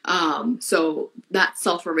existent. So that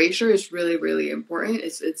self-erasure is really, really important.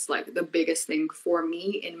 It's like the biggest thing for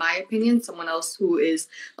me, in my opinion. Someone else who is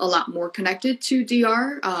a lot more connected to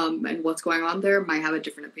DR and what's going on there might have a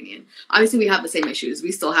different opinion. Obviously, we have the same issues.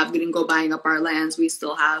 We still have gringo buying up our lands. We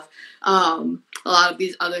still have a lot of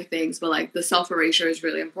these other things, but the self-erasure is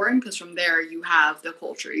really important because from there you have the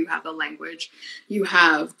culture, you have the language, you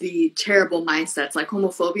have the terrible mindsets.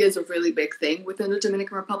 Homophobia is a really big thing within the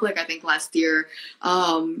Dominican Republic. I think last year,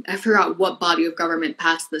 I forgot what body of government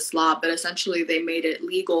passed this law, but essentially they made it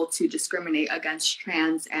legal to discriminate against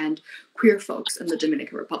trans and queer folks in the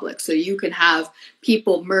Dominican Republic. So you can have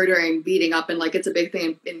people murdering, beating up, and it's a big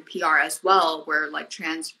thing in PR as well, where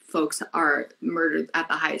trans folks are murdered at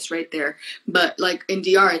the highest rate there. But in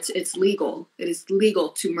DR, it's legal. It is legal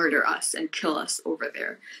to murder us and kill us over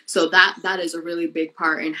there. So that is a really big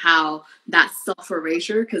part in how that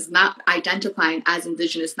self-erasure, because not identifying as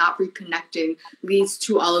indigenous, not reconnecting, leads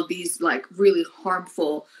to all of these really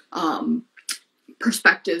harmful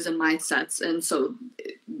perspectives and mindsets. And so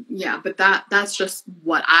yeah, but that's just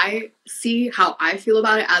what I see, how I feel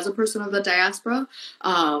about it as a person of the diaspora.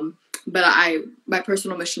 But my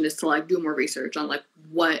personal mission is to do more research on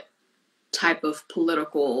what type of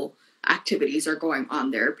political activities are going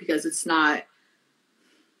on there, because it's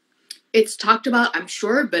talked about, I'm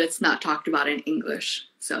sure, but it's not talked about in English.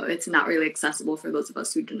 So it's not really accessible for those of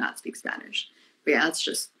us who do not speak Spanish. But yeah, that's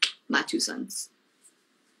just my 2 cents.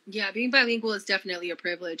 Yeah, being bilingual is definitely a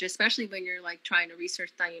privilege, especially when you're like trying to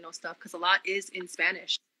research Taino stuff, because a lot is in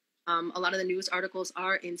Spanish. A lot of the news articles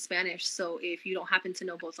are in Spanish. So if you don't happen to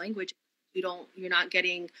know both languages, you're not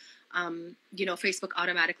getting, Facebook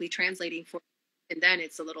automatically translating for, and then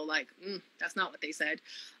it's a little like, that's not what they said.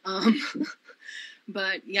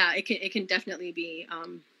 But yeah, it can definitely be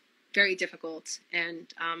very difficult. And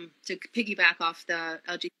to piggyback off the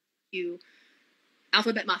LGBTQ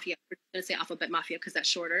alphabet mafia, we're going to say alphabet mafia because that's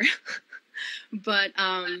shorter. But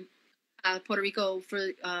Puerto Rico,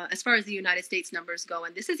 for as far as the United States numbers go,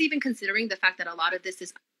 and this is even considering the fact that a lot of this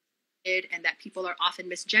is and that people are often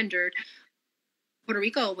misgendered. Puerto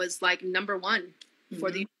Rico was like number 1 for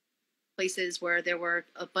the places where there were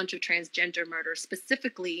a bunch of transgender murders,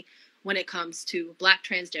 specifically when it comes to Black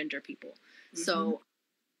transgender people. So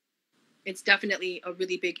it's definitely a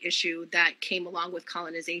really big issue that came along with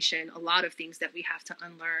colonization. A lot of things that we have to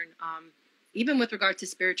unlearn, even with regard to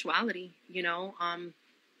spirituality,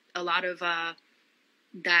 a lot of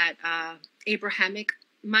that Abrahamic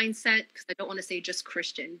mindset, because I don't want to say just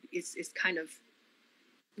Christian, is kind of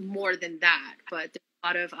more than that, but there's a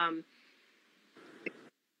lot of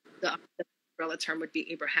the umbrella term would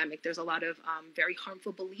be Abrahamic. There's a lot of very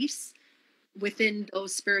harmful beliefs within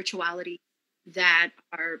those spirituality that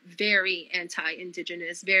are very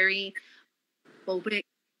anti-Indigenous, very phobic,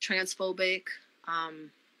 transphobic,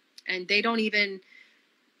 and they don't even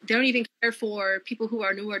care for people who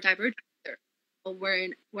are neurodivergent.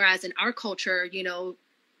 Whereas in our culture,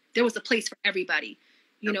 there was a place for everybody.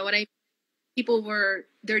 You know what I mean? People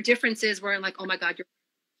their differences weren't like, oh my God, you're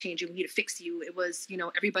changing, we need to fix you. It was,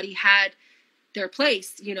 everybody had their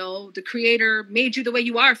place. The creator made you the way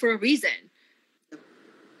you are for a reason.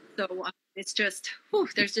 So it's just,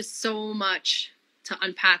 there's just so much to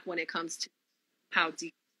unpack when it comes to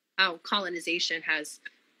how colonization has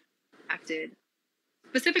impacted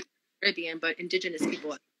specifically the Caribbean, but Indigenous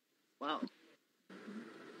people as well.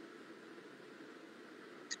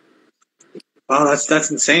 Wow,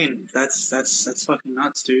 that's insane. That's fucking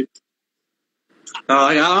nuts, dude.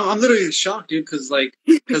 I'm literally shocked, dude, because I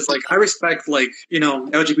respect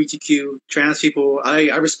LGBTQ trans people.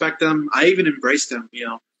 I respect them. I even embrace them,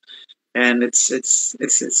 And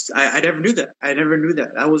I never knew that. I never knew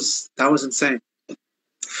that. That was insane.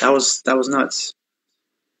 That was nuts.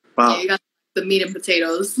 Wow. Yeah, you got the meat and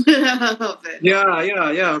potatoes of it.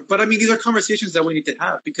 Yeah. But I mean, these are conversations that we need to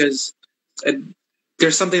have, because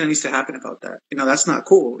there's something that needs to happen about that. That's not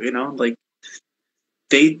cool. Like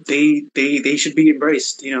they should be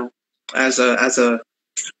embraced. As a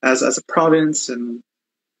province and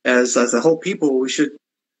as a whole people, we should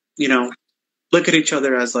look at each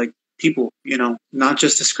other as like people. Not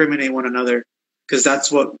just discriminate one another, because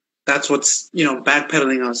that's what's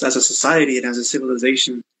backpedaling us as a society and as a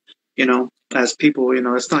civilization. As people.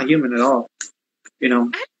 It's not human at all. Yeah.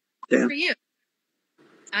 For you,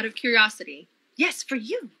 out of curiosity. Yes, for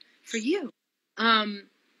you.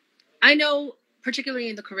 I know, particularly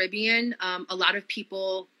in the Caribbean, a lot of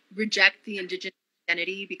people reject the Indigenous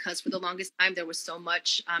identity because for the longest time there was so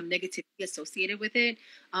much negativity associated with it.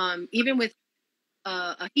 Even with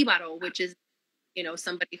a jibaro, which is,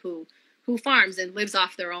 somebody who farms and lives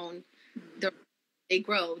off their own. They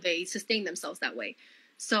grow, they sustain themselves that way.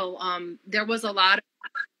 So there was a lot of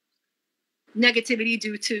negativity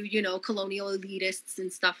due to, colonial elitists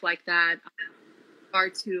and stuff like that,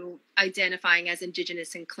 regard to identifying as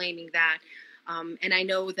Indigenous and claiming that. And I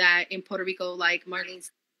know that in Puerto Rico, like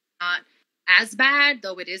Marlene's, not as bad,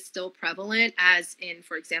 though it is still prevalent as in,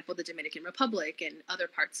 for example, the Dominican Republic and other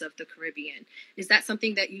parts of the Caribbean. Is that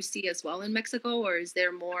something that you see as well in Mexico, or is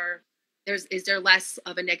there is there less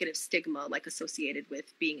of a negative stigma like associated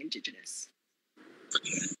with being Indigenous?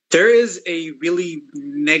 There is a really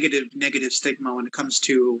negative stigma when it comes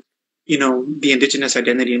to, the Indigenous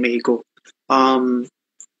identity in Mexico.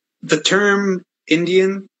 The term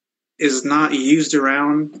Indian is not used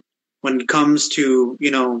around when it comes to,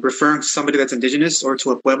 referring to somebody that's Indigenous or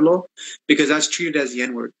to a pueblo, because that's treated as the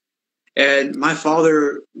N-word. And my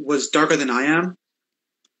father was darker than I am,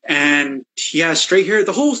 and he has straight hair,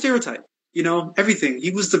 the whole stereotype, everything.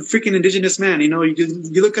 He was the freaking Indigenous man, you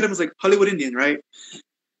look at him as like Hollywood Indian, right?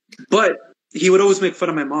 But he would always make fun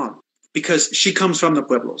of my mom because she comes from the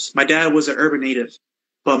pueblos. My dad was an urban native,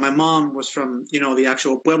 but my mom was from, the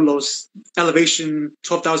actual pueblos, elevation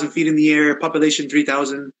 12,000 feet in the air, population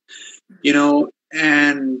 3,000,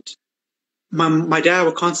 and my dad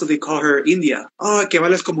would constantly call her India. Oh, que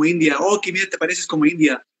vales como India. Oh, que mira, te pareces como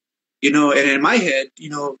India. You know, and in my head, you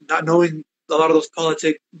know, not knowing a lot of those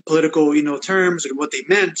political, you know, terms and what they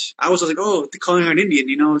meant, I was like, oh, they're calling her an Indian,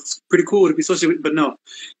 you know, it's pretty cool to be associated with. But no,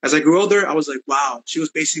 as I grew older, I was like, wow, she was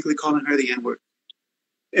basically calling her the N-word.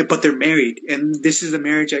 But they're married, and this is the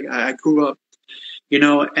marriage I grew up, you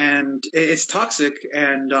know, and it's toxic,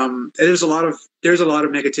 and there's a lot of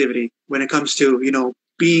negativity when it comes to, you know,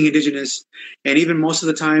 being indigenous, and even most of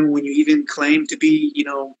the time when you even claim to be, you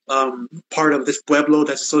know, part of this pueblo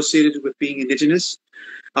that's associated with being indigenous,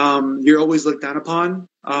 you're always looked down upon.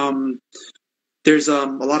 There's a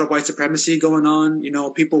lot of white supremacy going on. You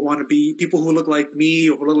know, people want to be people who look like me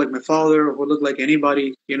or who look like my father or who look like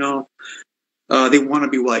anybody. You know, they want to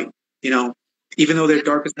be white. You know, even though they're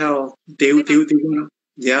dark as hell, they want to.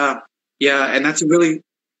 Yeah, yeah, and that's a really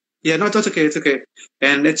no, that's okay. It's okay,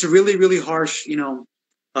 and it's a really really harsh, you know,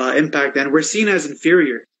 impact, and we're seen as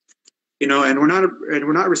inferior. You know, and we're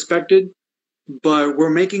not respected, but we're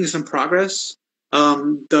making some progress.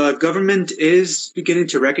 The government is beginning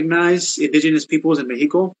to recognize indigenous peoples in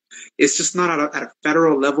Mexico. It's just not at a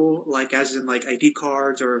federal level, like as in like ID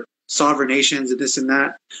cards or sovereign nations and this and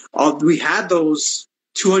that. We had those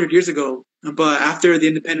 200 years ago, but after the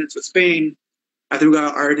independence of Spain, after we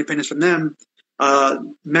got our independence from them,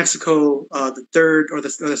 Mexico, the third or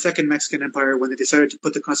the second Mexican Empire, when they decided to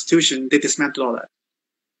put the Constitution, they dismantled all that.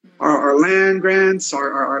 Our land grants,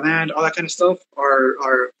 our land, all that kind of stuff,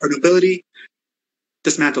 our nobility,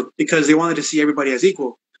 dismantled because they wanted to see everybody as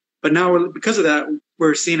equal. But now, because of that,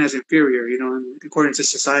 we're seen as inferior, you know, according to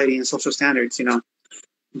society and social standards, you know.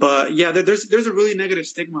 But yeah, there's a really negative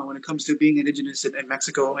stigma when it comes to being indigenous in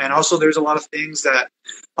Mexico, and also there's a lot of things that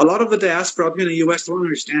a lot of the diaspora up in the U.S. don't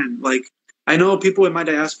understand. Like, I know people in my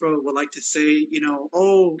diaspora would like to say, you know,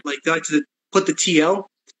 oh, like they like to put the TL.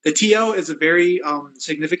 The TL is a very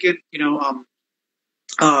significant, you know,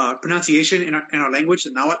 pronunciation in our language, the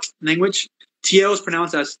Nahuatl language. TL is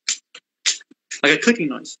pronounced as like a clicking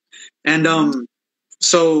noise. And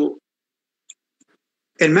so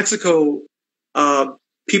in Mexico,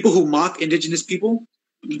 people who mock indigenous people,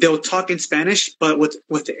 they'll talk in Spanish, but with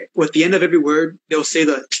the end of every word, they'll say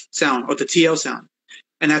the sound or the TL sound.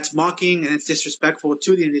 And that's mocking and it's disrespectful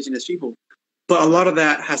to the indigenous people. But a lot of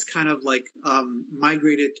that has kind of like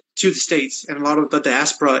migrated to the States, and a lot of the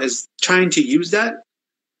diaspora is trying to use that,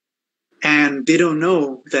 and they don't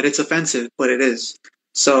know that it's offensive, but it is.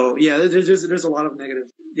 So yeah, there's a lot of negative.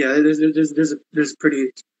 Yeah, there's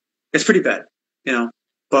pretty, it's pretty bad, you know.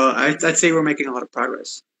 But I'd say we're making a lot of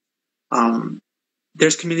progress.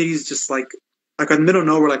 There's communities just like in the middle of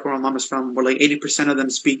nowhere, like where my mom is from, where like 80% of them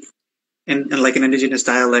speak in like an indigenous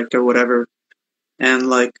dialect or whatever, and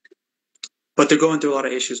like. But they're going through a lot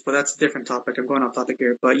of issues. But that's a different topic. I'm going off topic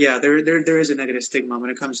here. But yeah, there is a negative stigma when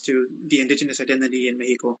it comes to the indigenous identity in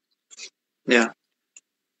Mexico. Yeah.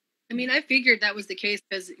 I mean, I figured that was the case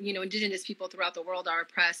because, you know, indigenous people throughout the world are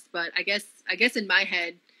oppressed. But I guess in my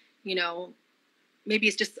head, you know, maybe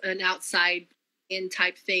it's just an outside in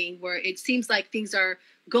type thing where it seems like things are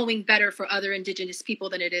going better for other indigenous people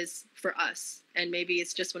than it is for us. And maybe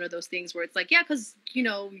it's just one of those things where it's like, yeah, because, you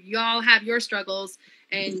know, y'all have your struggles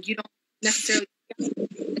and you don't necessarily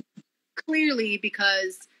clearly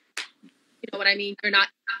because, you know what I mean? You're not.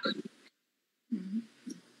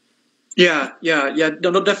 Yeah.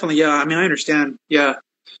 No, definitely. Yeah. I mean, I understand. Yeah.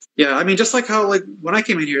 I mean, just like how, like, when I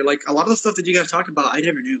came in here, like, a lot of the stuff that you guys talk about, I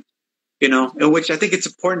never knew, you know, which I think it's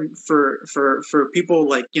important for people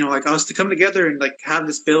like, you know, like us to come together and, like, have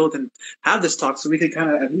this build and have this talk so we can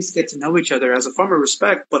kind of at least get to know each other as a form of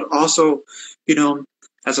respect, but also, you know,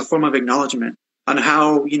 as a form of acknowledgement on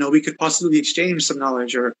how, you know, we could possibly exchange some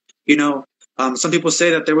knowledge or, you know, some people say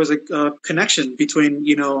that there was a connection between,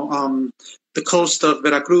 you know, the coast of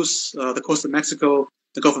Veracruz, the coast of Mexico,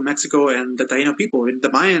 the Gulf of Mexico, and the Taino people. And the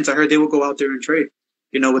Mayans, I heard they would go out there and trade,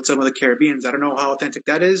 you know, with some of the Caribbeans. I don't know how authentic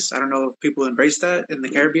that is. I don't know if people embrace that in the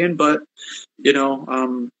Caribbean, but, you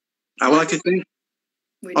know, I would like to think.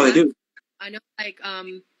 They do. I know, like,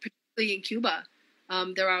 particularly in Cuba,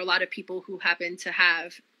 there are a lot of people who happen to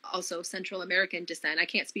have also Central American descent. I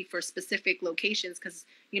can't speak for specific locations because,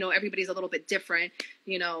 you know, everybody's a little bit different.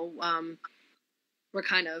 You know, we're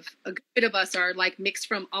kind of, a bit of us are like mixed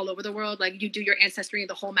from all over the world. Like you do your ancestry and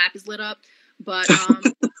the whole map is lit up. But at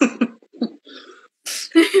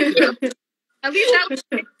least that was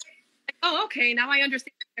like, oh, okay, now I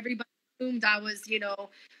understand. Everybody assumed I was, you know,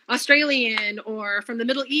 Australian or from the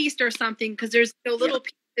Middle East or something because there's, you know, little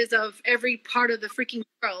pieces of every part of the freaking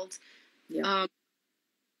world. Yeah.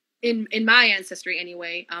 In my ancestry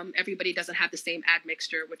anyway, everybody doesn't have the same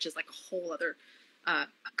admixture, which is like a whole other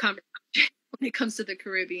conversation. when it comes to the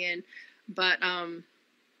Caribbean. But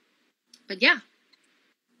yeah,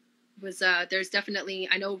 was there's definitely,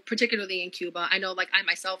 I know, particularly in Cuba, I know like I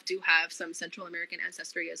myself do have some Central American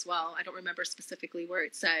ancestry as well. I don't remember specifically where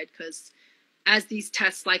it said, because as these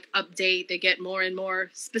tests like update, they get more and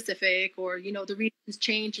more specific, or the regions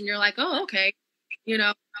change, and you're like, oh, okay,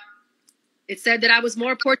 it said that I was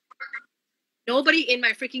more Portuguese. Nobody in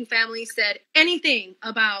my freaking family said anything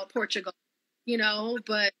about Portugal,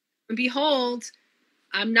 but behold,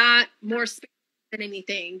 I'm not more Spanish than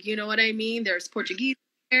anything. You know what I mean? There's Portuguese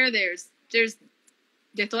there. There's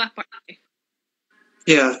de todas partes.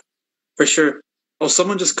 Yeah, for sure. Oh,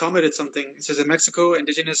 someone just commented something. It says in Mexico,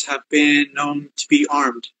 indigenous have been known to be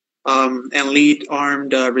armed, and lead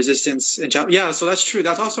armed resistance. Yeah, so that's true.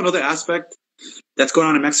 That's also another aspect that's going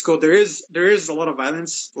on in Mexico. There is a lot of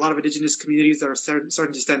violence. A lot of indigenous communities that are starting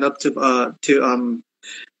to stand up to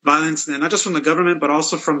violence, and not just from the government, but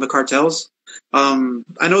also from the cartels.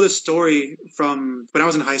 I know this story from when I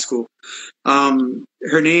was in high school.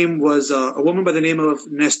 Her name was a woman by the name of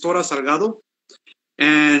Nestora Salgado,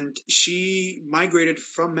 and she migrated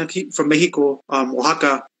from Mexico,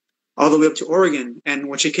 Oaxaca, all the way up to Oregon. And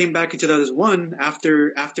when she came back in 2001,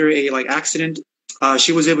 after a accident,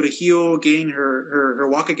 she was able to heal, gain her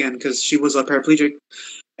walk again, because she was a paraplegic.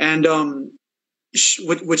 And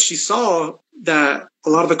what she saw, that a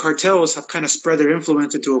lot of the cartels have kind of spread their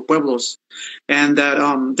influence into pueblos, and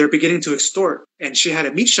that they're beginning to extort. And she had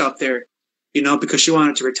a meat shop there, because she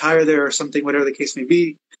wanted to retire there or something, whatever the case may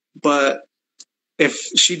be. But if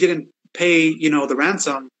she didn't pay, the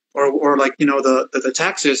ransom or like, the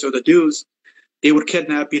taxes or the dues, they would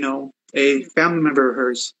kidnap, a family member of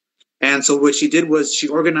hers. And so what she did was she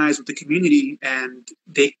organized with the community, and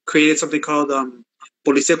they created something called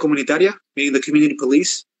Policía Comunitaria, meaning the community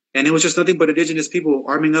police. And it was just nothing but indigenous people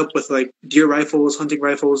arming up with like deer rifles, hunting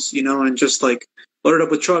rifles, and just like loaded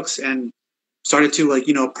up with trucks, and started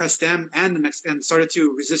to press them and started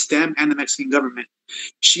to resist them and the Mexican government.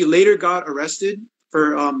 She later got arrested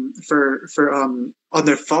for on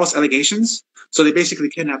their false allegations. So they basically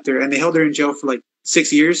kidnapped her, and they held her in jail for like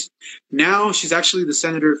 6 years. Now she's actually the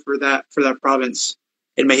senator for that province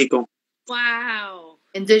in Mexico. Wow.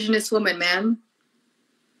 Indigenous woman, man.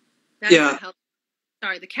 That yeah.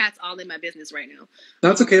 Sorry, the cat's all in my business right now.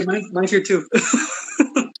 That's okay. Mine's here too.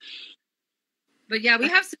 But yeah, we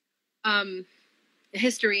have some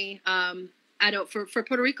history. I know for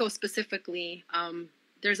Puerto Rico specifically,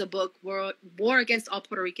 there's a book, War Against All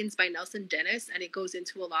Puerto Ricans by Nelson Dennis, and it goes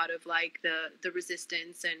into a lot of like the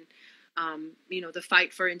resistance and the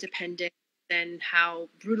fight for independence, and how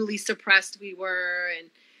brutally suppressed we were,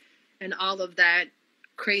 and all of that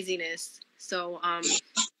craziness. So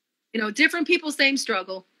different people, same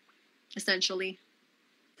struggle, essentially.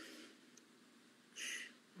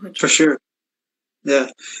 For sure. Yeah.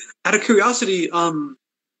 Out of curiosity,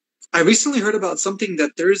 I recently heard about something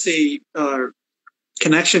that there's a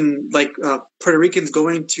connection, like Puerto Ricans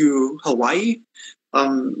going to Hawaii.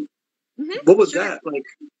 What was that like?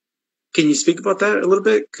 Can you speak about that a little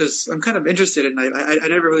bit? Because I'm kind of interested, and I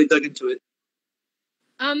never really dug into it.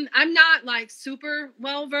 I'm not like super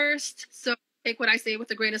well versed, so take what I say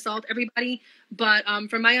with a grain of salt, everybody. But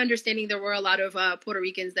from my understanding, there were a lot of Puerto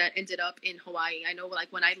Ricans that ended up in Hawaii. I know,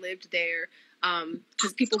 like when I lived there,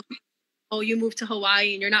 because people, oh, you moved to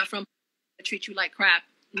Hawaii and you're not from, they treat you like crap.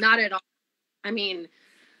 Not at all. I mean,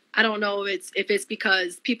 I don't know if it's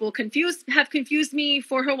because people have confused me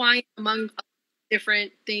for Hawaii, among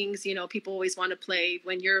different things. People always want to play,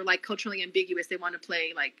 when you're like culturally ambiguous, they want to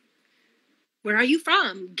play like, where are you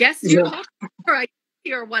from? Guess your culture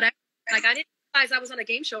or whatever. Like, I didn't realize I was on a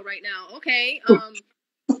game show right now. Okay.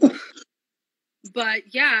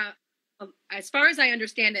 But yeah, as far as I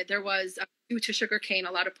understand it, there was, due to sugarcane,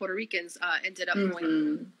 a lot of Puerto Ricans ended up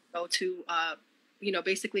going to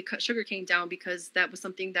basically cut sugarcane down, because that was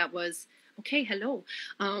something that was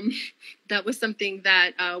that was something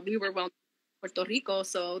that we were well in Puerto Rico.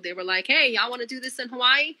 So they were like, hey, y'all want to do this in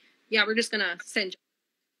Hawaii? Yeah, we're just gonna send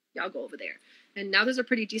y'all go over there. And now there's a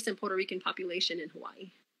pretty decent Puerto Rican population in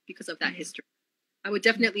Hawaii because of that history. I would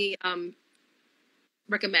definitely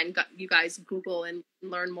recommend you guys Google and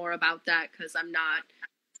learn more about that, because I'm not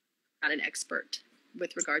an expert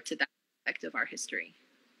with regard to that aspect of our history.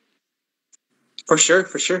 For sure.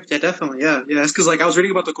 Yeah, definitely. Yeah. It's because like I was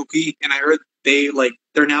reading about the Kuki, and I heard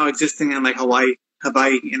they're now existing in like Hawaii,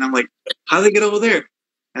 and I'm like, how did they get over there?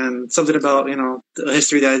 And something about the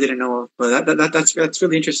history that I didn't know of, but that's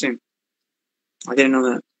really interesting. I didn't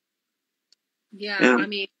know that. Yeah. I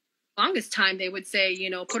mean, longest time they would say,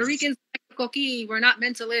 Puerto Ricans like Coqui, we're not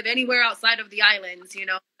meant to live anywhere outside of the islands.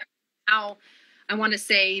 Now I want to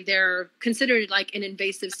say they're considered like an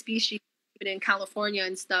invasive species even in California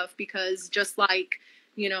and stuff, because just like,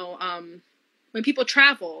 you know, when people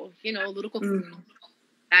travel, you know, a little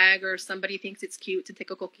bag, or somebody thinks it's cute to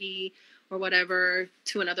take a cookie or whatever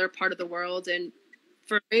to another part of the world, and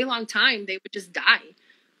for a very long time they would just die.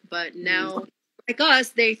 But now, like us,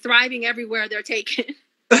 they thriving everywhere they're taken.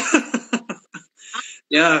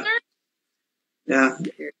 Yeah. Yeah.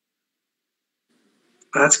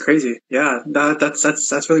 That's crazy. Yeah.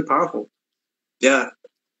 That's really powerful. Yeah.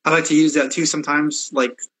 I like to use that too sometimes,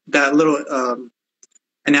 like that little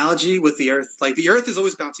analogy with the Earth. Like the Earth is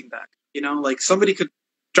always bouncing back. You know, like somebody could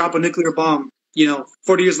drop a nuclear bomb. You know,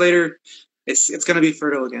 40 years later, it's gonna be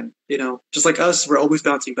fertile again. You know, just like us, we're always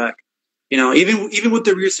bouncing back. You know, even with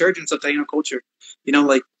the resurgence of Taino culture. You know,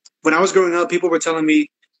 like when I was growing up, people were telling me,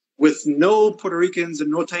 with no Puerto Ricans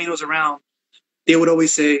and no Tainos around, they would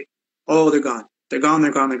always say, "Oh, they're gone. They're gone.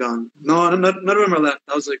 They're gone. They're gone." No, none of them are left.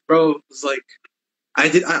 I was like, bro, it's like I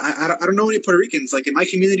don't know any Puerto Ricans. Like in my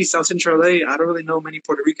community, South Central LA, I don't really know many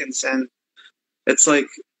Puerto Ricans, and it's like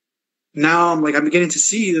now I'm beginning to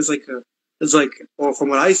see well, from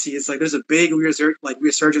what I see, it's like there's a big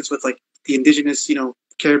resurgence with like the indigenous, you know,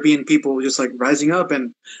 Caribbean people just like rising up,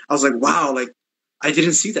 and I was like, wow, like I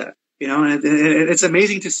didn't see that, you know, and it's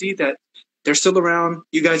amazing to see that they're still around.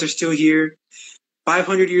 You guys are still here.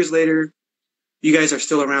 500 years later, you guys are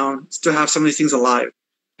still around, still have some of these things alive.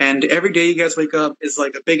 And every day you guys wake up is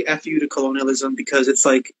like a big F you to colonialism, because it's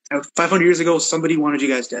like 500 years ago, somebody wanted you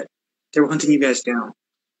guys dead. They were hunting you guys down.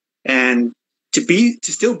 And to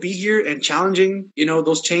still be here and challenging, you know,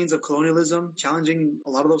 those chains of colonialism, challenging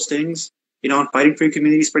a lot of those things, you know, and fighting for your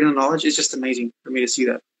community, spreading the knowledge, it's just amazing for me to see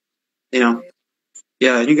that, you know.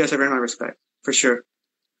 Yeah, you guys have earned my respect, for sure.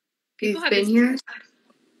 People have been here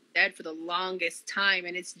dead for the longest time,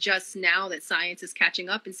 and it's just now that science is catching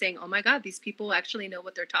up and saying, oh my god, these people actually know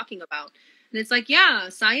what they're talking about. And it's like, yeah,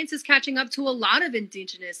 science is catching up to a lot of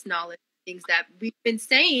indigenous knowledge, things that we've been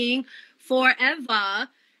saying forever,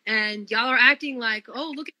 and y'all are acting like,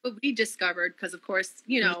 oh, look at what we discovered, because of course,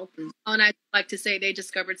 you know, and I like to say they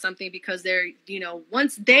discovered something because they're, you know,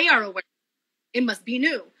 once they are aware, it must be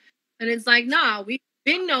new. And it's like, nah, we've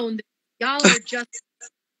been known that y'all are just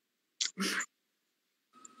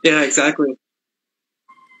Yeah, exactly.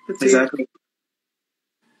 Exactly.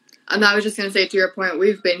 And I was just going to say, to your point,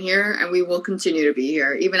 we've been here and we will continue to be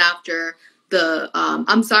here, even after the,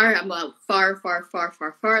 I'm sorry, I'm a far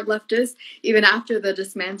leftist. Even after the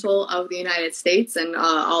dismantle of the United States and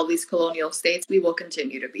all these colonial states, we will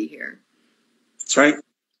continue to be here. That's right.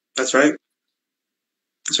 That's right.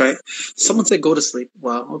 That's right. Someone said go to sleep.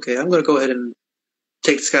 Wow. Okay, I'm going to go ahead and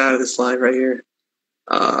take this guy out of this live right here.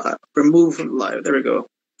 Remove from live. There we go.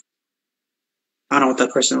 I don't know what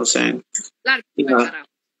that person was saying. Yeah.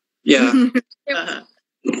 You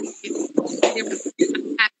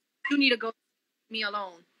need to go leave me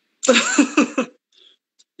alone.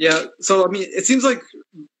 Yeah. So, I mean, it seems like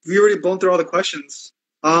we already blown through all the questions.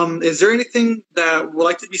 Is there anything that would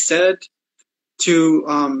like to be said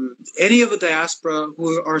to any of the diaspora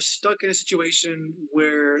who are stuck in a situation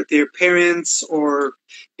where their parents or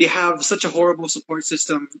they have such a horrible support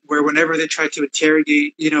system where whenever they try to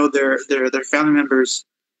interrogate, you know, their family members,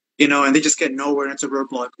 you know, and they just get nowhere and it's a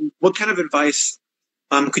roadblock? What kind of advice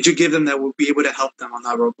could you give them that would be able to help them on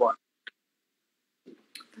that roadblock?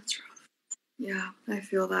 That's rough. Yeah, I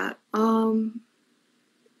feel that. You're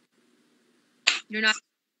not,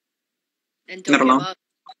 and don't give up.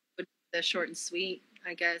 The short and sweet,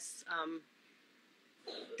 I guess.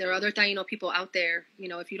 There are other Taino people out there. You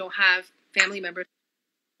know, if you don't have family members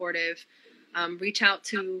supportive, reach out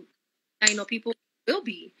to Taino people who will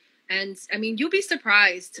be. And I mean, you'll be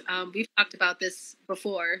surprised. We've talked about this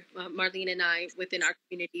before, Marlene and I, within our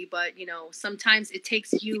community. But you know, sometimes it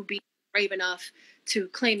takes you being brave enough to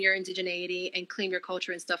claim your indigeneity and claim your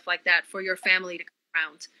culture and stuff like that for your family to come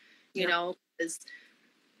around. You know, because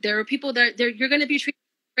there are people that you're going to be treated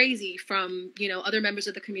crazy from, you know, other members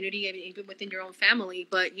of the community and even within your own family.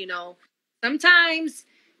 But, you know, sometimes,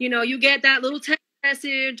 you know, you get that little text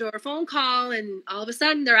message or a phone call and all of a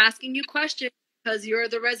sudden they're asking you questions because you're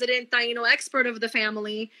the resident Taino expert of the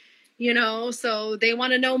family, you know, so they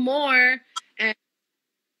want to know more. And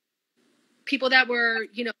people that were,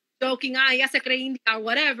 you know, joking, ya se cree India or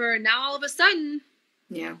whatever, now all of a sudden,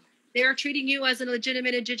 they're treating you as a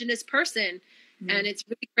legitimate indigenous person. And it's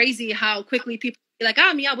really crazy how quickly people be like,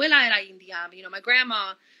 mi abuela era India. You know, my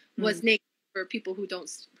grandma was native, for people who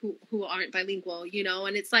aren't bilingual, you know.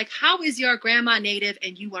 And it's like, how is your grandma native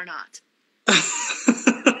and you are not?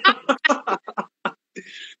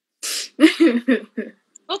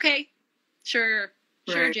 Okay, sure,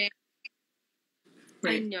 Jane.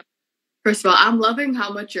 I know. First of all, I'm loving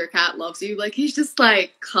how much your cat loves you. Like, he's just,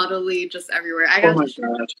 like, cuddly just everywhere. Oh my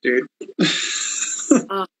gosh, dude.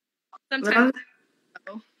 Sometimes.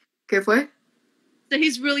 Okay, what? So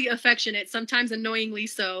he's really affectionate, sometimes annoyingly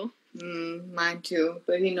so. Mine too,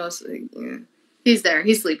 but he knows. Yeah. He's there.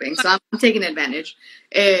 He's sleeping, so I'm taking advantage.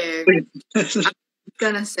 I'm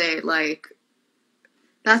gonna say, like,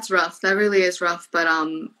 that's rough. That really is rough. But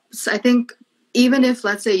so I think even if,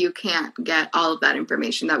 let's say, you can't get all of that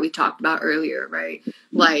information that we talked about earlier, right?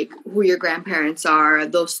 Like who your grandparents are,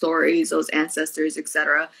 those stories, those ancestors,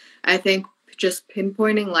 etc. I think just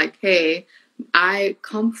pinpointing, like, hey, I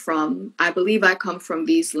believe I come from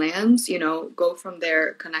these lands, you know, go from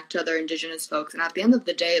there, connect to other indigenous folks. And at the end of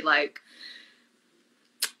the day, like,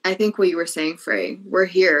 I think what you were saying, Frey, we're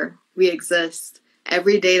here, we exist.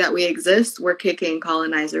 Every day that we exist, we're kicking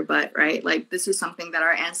colonizer butt, right? Like, this is something that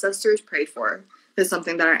our ancestors prayed for. This is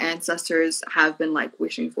something that our ancestors have been, like,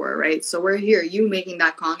 wishing for, right? So we're here, you making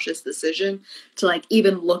that conscious decision to, like,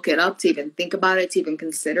 even look it up, to even think about it, to even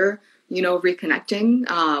consider, you know, reconnecting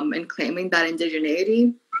and claiming that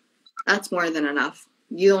indigeneity, that's more than enough.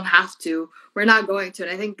 You don't have to. We're not going to.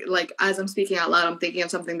 And I think, like, as I'm speaking out loud, I'm thinking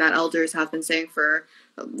of something that elders have been saying for,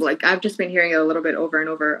 like, I've just been hearing it a little bit over and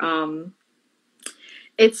over.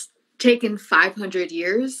 It's taken 500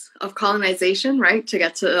 years of colonization, right, to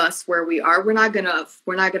get to us where we are. We're not gonna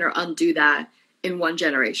undo that in one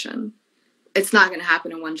generation. It's not gonna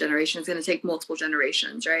happen in one generation. It's gonna take multiple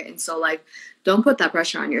generations, right? And so, like, don't put that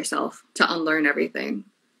pressure on yourself to unlearn everything,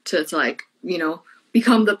 to like, you know,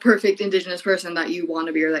 become the perfect indigenous person that you want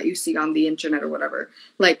to be or that you see on the internet or whatever.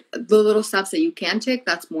 Like, the little steps that you can take,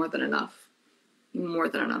 that's more than enough. More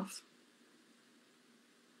than enough.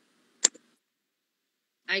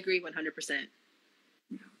 I agree 100%.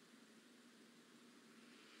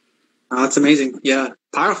 That's amazing. Yeah,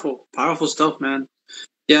 powerful stuff, man.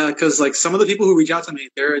 Yeah, because like some of the people who reach out to me,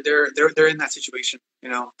 they're in that situation. You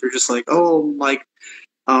know, they're just like, oh, like,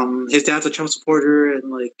 his dad's a Trump supporter, and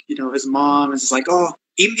like, you know, his mom is just like, oh,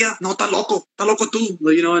 India, no, ta loco tú,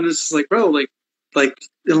 you know, and it's just like, bro, like,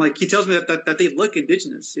 and like he tells me that they look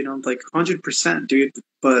indigenous, you know, like 100%, dude,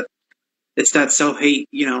 but it's that self-hate,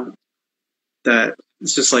 you know, that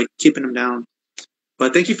it's just like keeping them down.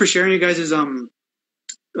 But thank you for sharing you guys'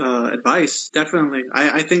 advice. Definitely,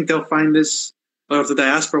 I think they'll find this, or the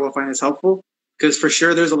diaspora will find this helpful, because for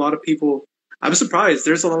sure there's a lot of people. I'm surprised.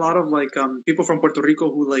 There's a lot of like people from Puerto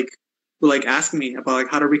Rico who ask me about like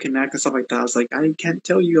how to reconnect and stuff like that. I was like, I can't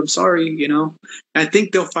tell you. I'm sorry, you know. And I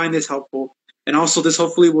think they'll find this helpful, and also this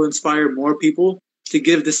hopefully will inspire more people to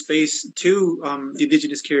give the space to the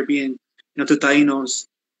indigenous Caribbean, you know, to Tainos,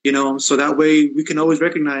 you know, so that way we can always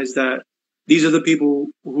recognize that these are the people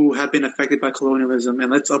who have been affected by colonialism,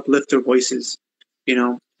 and let's uplift their voices, you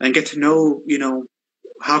know, and get to know, you know,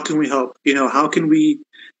 how can we help, you know, how can we,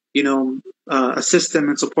 you know, assist them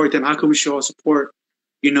and support them? How can we show our support,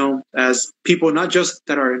 you know, as people not just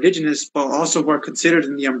that are indigenous, but also who are considered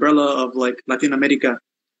in the umbrella of like Latin America,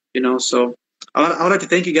 you know? So I would like to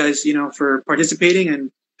thank you guys, you know, for participating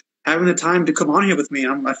and having the time to come on here with me.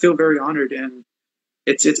 I feel very honored, and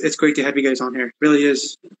it's great to have you guys on here. It really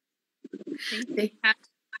is.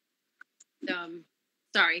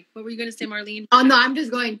 Sorry, what were you going to say, Marlene? Oh no, I'm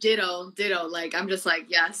just going ditto. Like, I'm just like,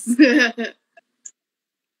 yes.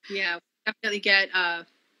 Yeah, definitely get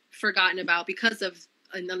forgotten about because of,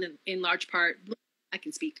 in large part, I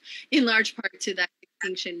can speak, in large part to that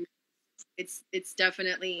extinction. It's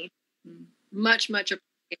definitely much appreciated.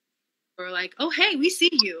 We're like, oh, hey, we see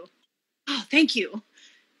you. Oh, thank you.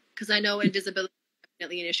 Because I know invisibility is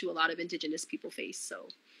definitely an issue a lot of indigenous people face. So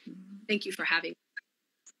thank you for having me.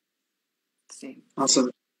 Same.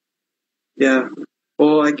 Awesome. Yeah.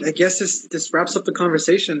 Well, I guess this wraps up the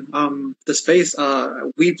conversation. The space.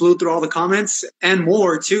 We blew through all the comments and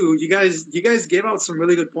more too. You guys gave out some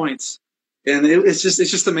really good points, and it's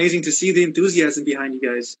just amazing to see the enthusiasm behind you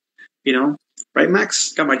guys. You know, right,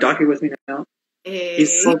 Max? Got my docu with me now. Hey.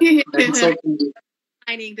 He's so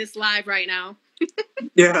Signing this live right now.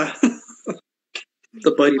 Yeah.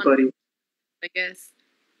 The buddy. I guess.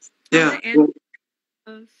 Yeah.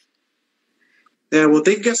 Well,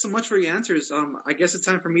 thank you guys so much for your answers. I guess it's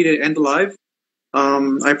time for me to end the live.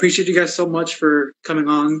 I appreciate you guys so much for coming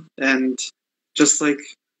on and just like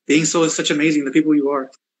being such amazing, the people you are.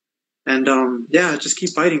 And yeah, just keep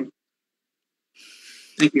fighting.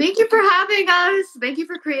 Thank you. Thank you for having us. Thank you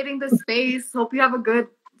for creating this space. Hope you have a good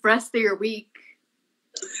rest of your week.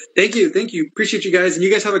 Thank you. Appreciate you guys, and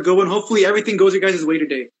you guys have a good one. Hopefully everything goes your guys' way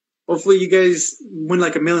today. Hopefully you guys win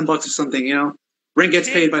like $1 million or something, you know? Rent gets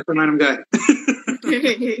paid by some random guy. All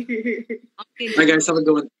right, guys, have a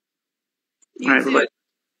good one. All right, bye-bye.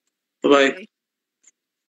 Bye-bye.